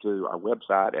our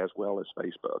website as well as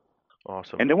Facebook.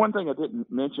 Awesome. And the one thing I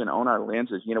didn't mention on our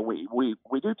lenses, we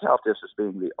do tout this as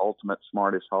being the ultimate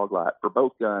smartest hog light for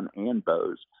both gun and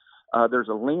bows. There's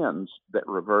a lens that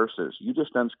reverses. You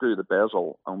just unscrew the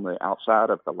bezel on the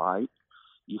outside of the light.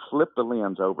 You flip the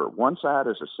lens over. One side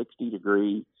is a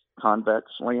 60-degree convex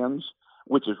lens,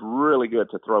 which is really good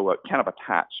to throw a kind of a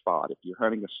tight spot. If you're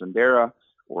hunting a Sendera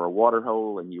or a water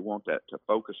hole and you want that to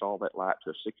focus all that light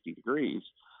to 60 degrees,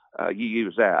 you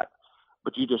use that.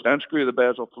 But you just unscrew the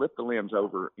bezel, flip the lens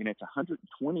over, and it's a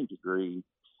 120-degree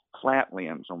flat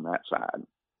lens on that side.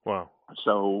 Wow.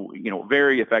 So,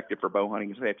 very effective for bow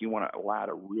hunting. Say if you want to light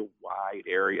a real wide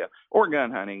area, or gun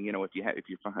hunting, if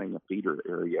you're hunting a feeder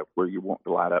area where you want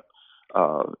to light up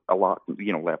a lot,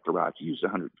 left or right, you use a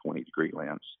 120-degree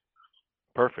lens.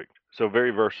 Perfect. So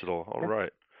very versatile. All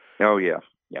right. Oh, yeah.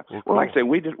 Yeah. Well, like I say,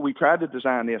 we tried to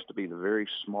design this to be the very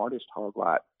smartest hog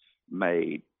light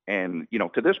made. And,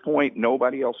 to this point,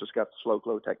 nobody else has got the slow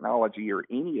glow technology or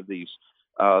any of these,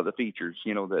 the features,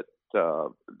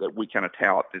 that we kind of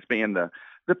tout as being the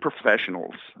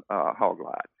professionals hog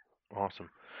light. Awesome.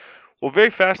 Well,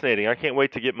 very fascinating. I can't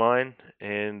wait to get mine.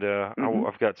 And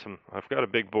I've got a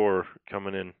big boar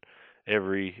coming in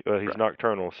he's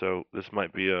nocturnal, so this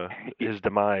might be his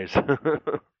demise.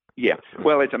 Yeah.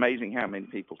 Well, it's amazing how many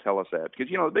people tell us that,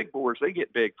 because, the big boars, they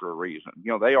get big for a reason.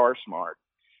 They are smart.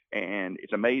 And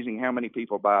it's amazing how many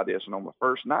people buy this, and on the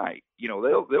first night,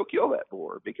 they'll kill that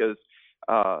boar because,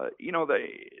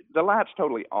 the light's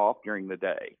totally off during the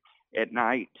day. At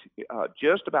night,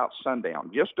 just about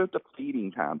sundown, just at the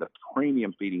feeding time, the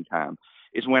premium feeding time,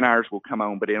 is when ours will come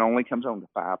on, but it only comes on to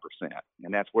 5%,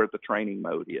 and that's where the training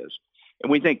mode is.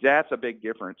 And we think that's a big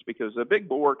difference because the big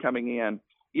boar coming in,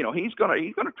 he's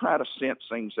gonna try to sense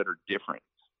things that are different,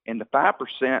 and the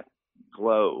 5%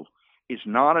 glow is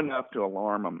not enough to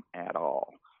alarm them at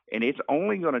all. And it's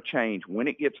only going to change when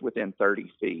it gets within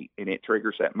 30 feet and it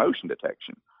triggers that motion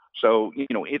detection. So,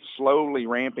 it's slowly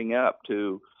ramping up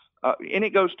to, and it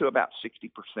goes to about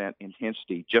 60%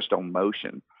 intensity just on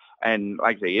motion. And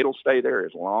like I say, it'll stay there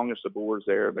as long as the boar's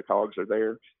there, the cogs are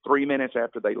there. 3 minutes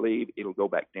after they leave, it'll go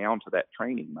back down to that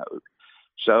training mode.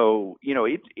 So,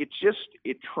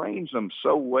 it trains them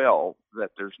so well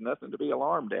that there's nothing to be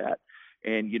alarmed at.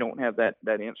 And you don't have that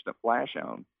instant flash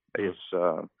on.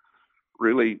 It's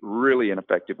really, really an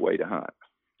effective way to hunt.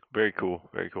 Very cool.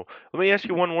 Very cool. Let me ask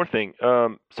you one more thing.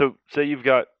 So say you've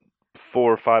got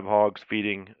 4 or 5 hogs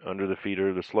feeding under the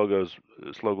feeder. The slow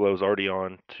glow's already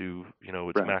on to,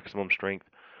 its Right. maximum strength.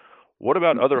 What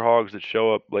about other hogs that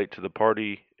show up late to the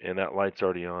party and that light's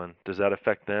already on? Does that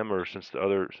affect them, or since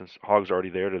hogs are already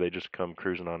there, do they just come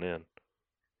cruising on in?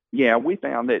 Yeah, we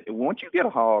found that once you get a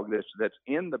hog that's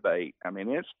in the bait,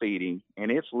 it's feeding and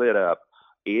it's lit up,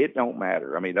 it don't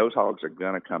matter. Those hogs are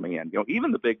going to come in.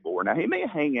 Even the big boar. Now, he may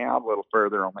hang out a little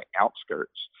further on the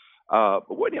outskirts,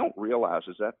 but what you don't realize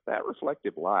is that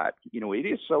reflective light, it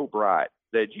is so bright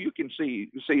that you can see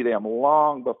them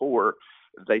long before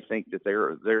they think that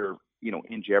they're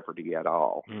in jeopardy at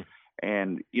all. Mm.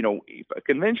 And, if a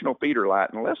conventional feeder light,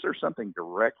 unless there's something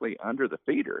directly under the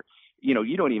feeder,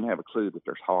 you don't even have a clue that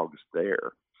there's hogs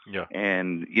there. Yeah.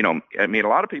 And, a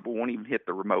lot of people won't even hit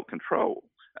the remote control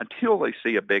until they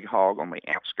see a big hog on the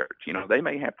outskirts. They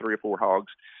may have 3 or 4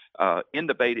 hogs in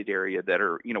the baited area that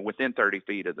are, within 30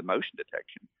 feet of the motion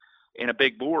detection. And a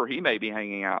big boar, he may be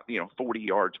hanging out, 40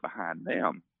 yards behind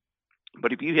them.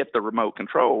 But if you hit the remote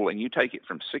control and you take it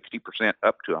from 60%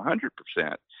 up to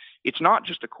 100%, it's not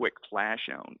just a quick flash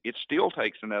on. It still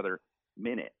takes another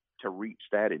minute to reach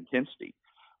that intensity.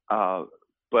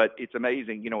 But it's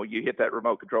amazing, you hit that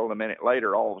remote control a minute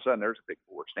later, all of a sudden there's a big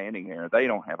boar standing there. They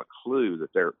don't have a clue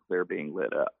that they're being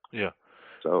lit up. Yeah.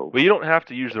 So, well, you don't have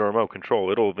to use the remote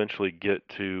control. It'll eventually get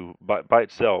to, by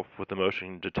itself with the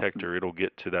motion detector, it'll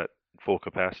get to that full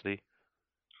capacity.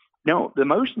 No, the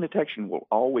motion detection will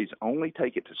always only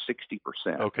take it to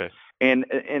 60%. Okay. And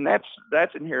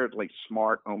that's inherently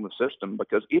smart on the system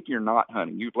because if you're not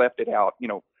hunting, you've left it out, say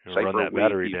run for a that week,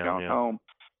 battery you've down, gone yeah. home,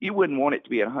 you wouldn't want it to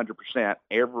be at 100%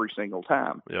 every single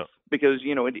time. Yeah. Because,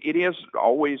 it is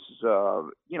always, a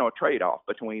trade-off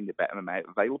between the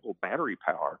available battery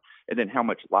power and then how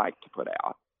much light to put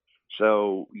out.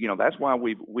 So, that's why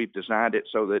we've designed it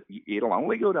so that it'll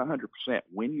only go to 100%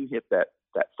 when you hit that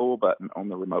full button on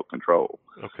the remote control.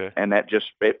 Okay. And that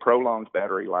it prolongs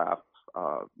battery life,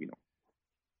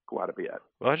 quite a bit.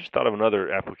 Well, I just thought of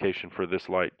another application for this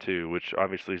light too, which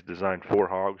obviously is designed for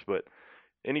hogs, but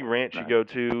any ranch you go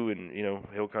to in,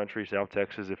 hill country, South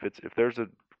Texas, if there's a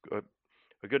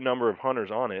good number of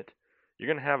hunters on it, you're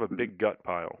going to have a big gut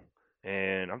pile.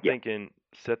 And I'm thinking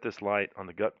set this light on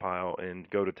the gut pile and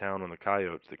go to town on the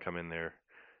coyotes that come in there.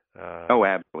 Oh,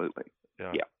 absolutely.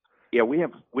 Yeah. Yeah, we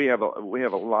have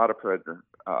a lot of predator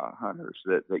hunters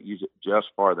that use it just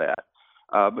for that.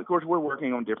 But of course, we're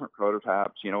working on different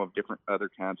prototypes, of different other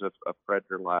kinds of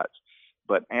predator lights.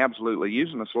 But absolutely,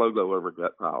 using a slow glow over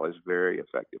gut pile is very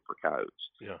effective for coyotes.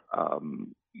 Yeah.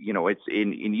 It's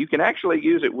and you can actually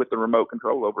use it with the remote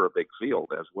control over a big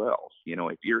field as well.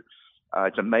 If you're,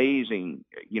 it's amazing,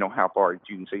 how far you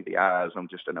can see the eyes on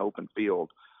just an open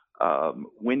field.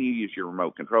 When you use your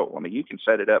remote control, you can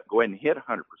set it up, go ahead and hit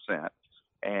 100%,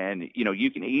 and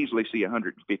you can easily see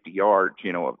 150 yards,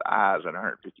 of the eyes at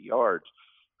 150 yards,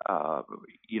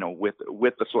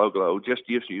 with the slow glow, just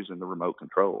using the remote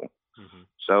control. Mm-hmm.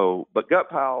 So, but gut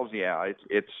piles, yeah,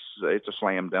 it's a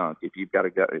slam dunk. If you've got a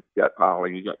gut pile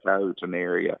and you've got coyotes in the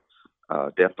area,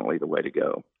 definitely the way to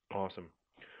go. Awesome.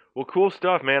 Well, cool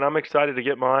stuff, man. I'm excited to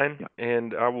get mine,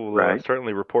 and I will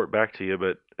certainly report back to you.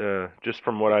 But just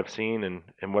from what I've seen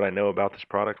and what I know about this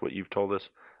product, what you've told us,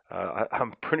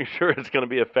 I'm pretty sure it's going to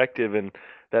be effective, and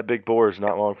that big boar is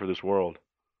not long for this world.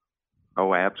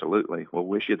 Oh, absolutely. Well,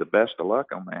 wish you the best of luck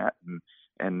on that.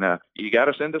 And you got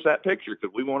to send us that picture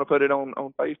because we want to put it on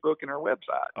Facebook and our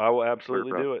website. I will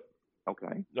absolutely do it.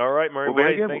 Okay. All right, Murray. Well,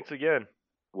 Wade, thanks again.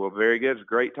 Well, very good. It's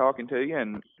great talking to you.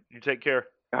 And you take care.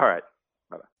 All right.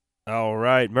 All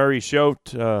right, Murray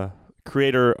Schote,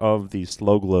 creator of the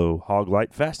Slow Glow Hog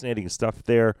Light. Fascinating stuff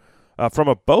there from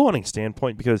a bow hunting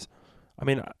standpoint because, I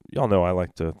mean, y'all know I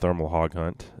like to thermal hog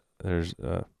hunt. There's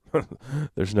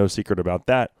there's no secret about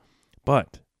that.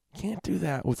 But can't do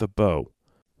that with a bow.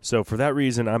 So for that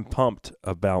reason, I'm pumped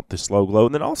about the Slow Glow.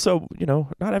 And then also, you know,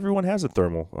 not everyone has a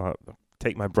thermal.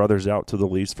 Take my brothers out to the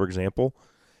lease, for example,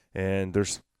 and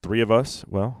there's 3 of us.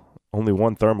 Well, only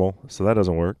 1 thermal, so that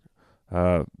doesn't work.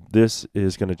 This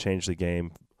is going to change the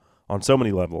game on so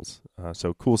many levels.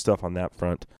 So cool stuff on that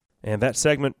front. And that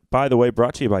segment, by the way,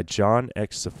 brought to you by John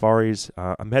X Safaris.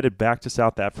 I'm headed back to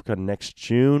South Africa next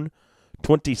June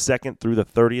 22nd through the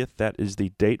 30th. That is the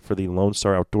date for the Lone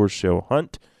Star Outdoors Show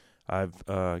hunt. I've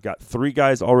got 3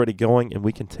 guys already going, and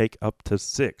we can take up to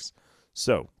 6.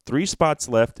 So 3 spots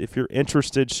left. If you're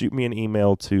interested, shoot me an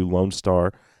email to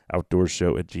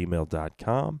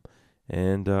lonestaroutdoorshow@gmail.com.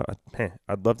 And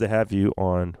I'd love to have you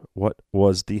on what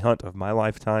was the hunt of my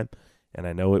lifetime, and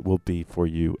I know it will be for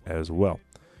you as well.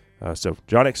 So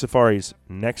John X Safaris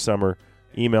next summer.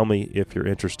 Email me if you're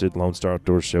interested,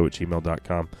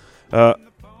 lonestaroutdoorshow@gmail.com.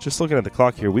 Just looking at the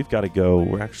clock here, we've got to go.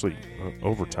 We're actually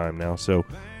overtime now. So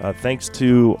thanks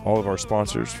to all of our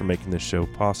sponsors for making this show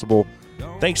possible.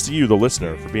 Thanks to you, the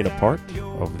listener, for being a part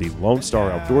of the Lone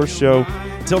Star Outdoors Show.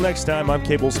 Until next time, I'm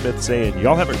Cable Smith saying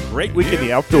y'all have a great week in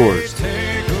the outdoors.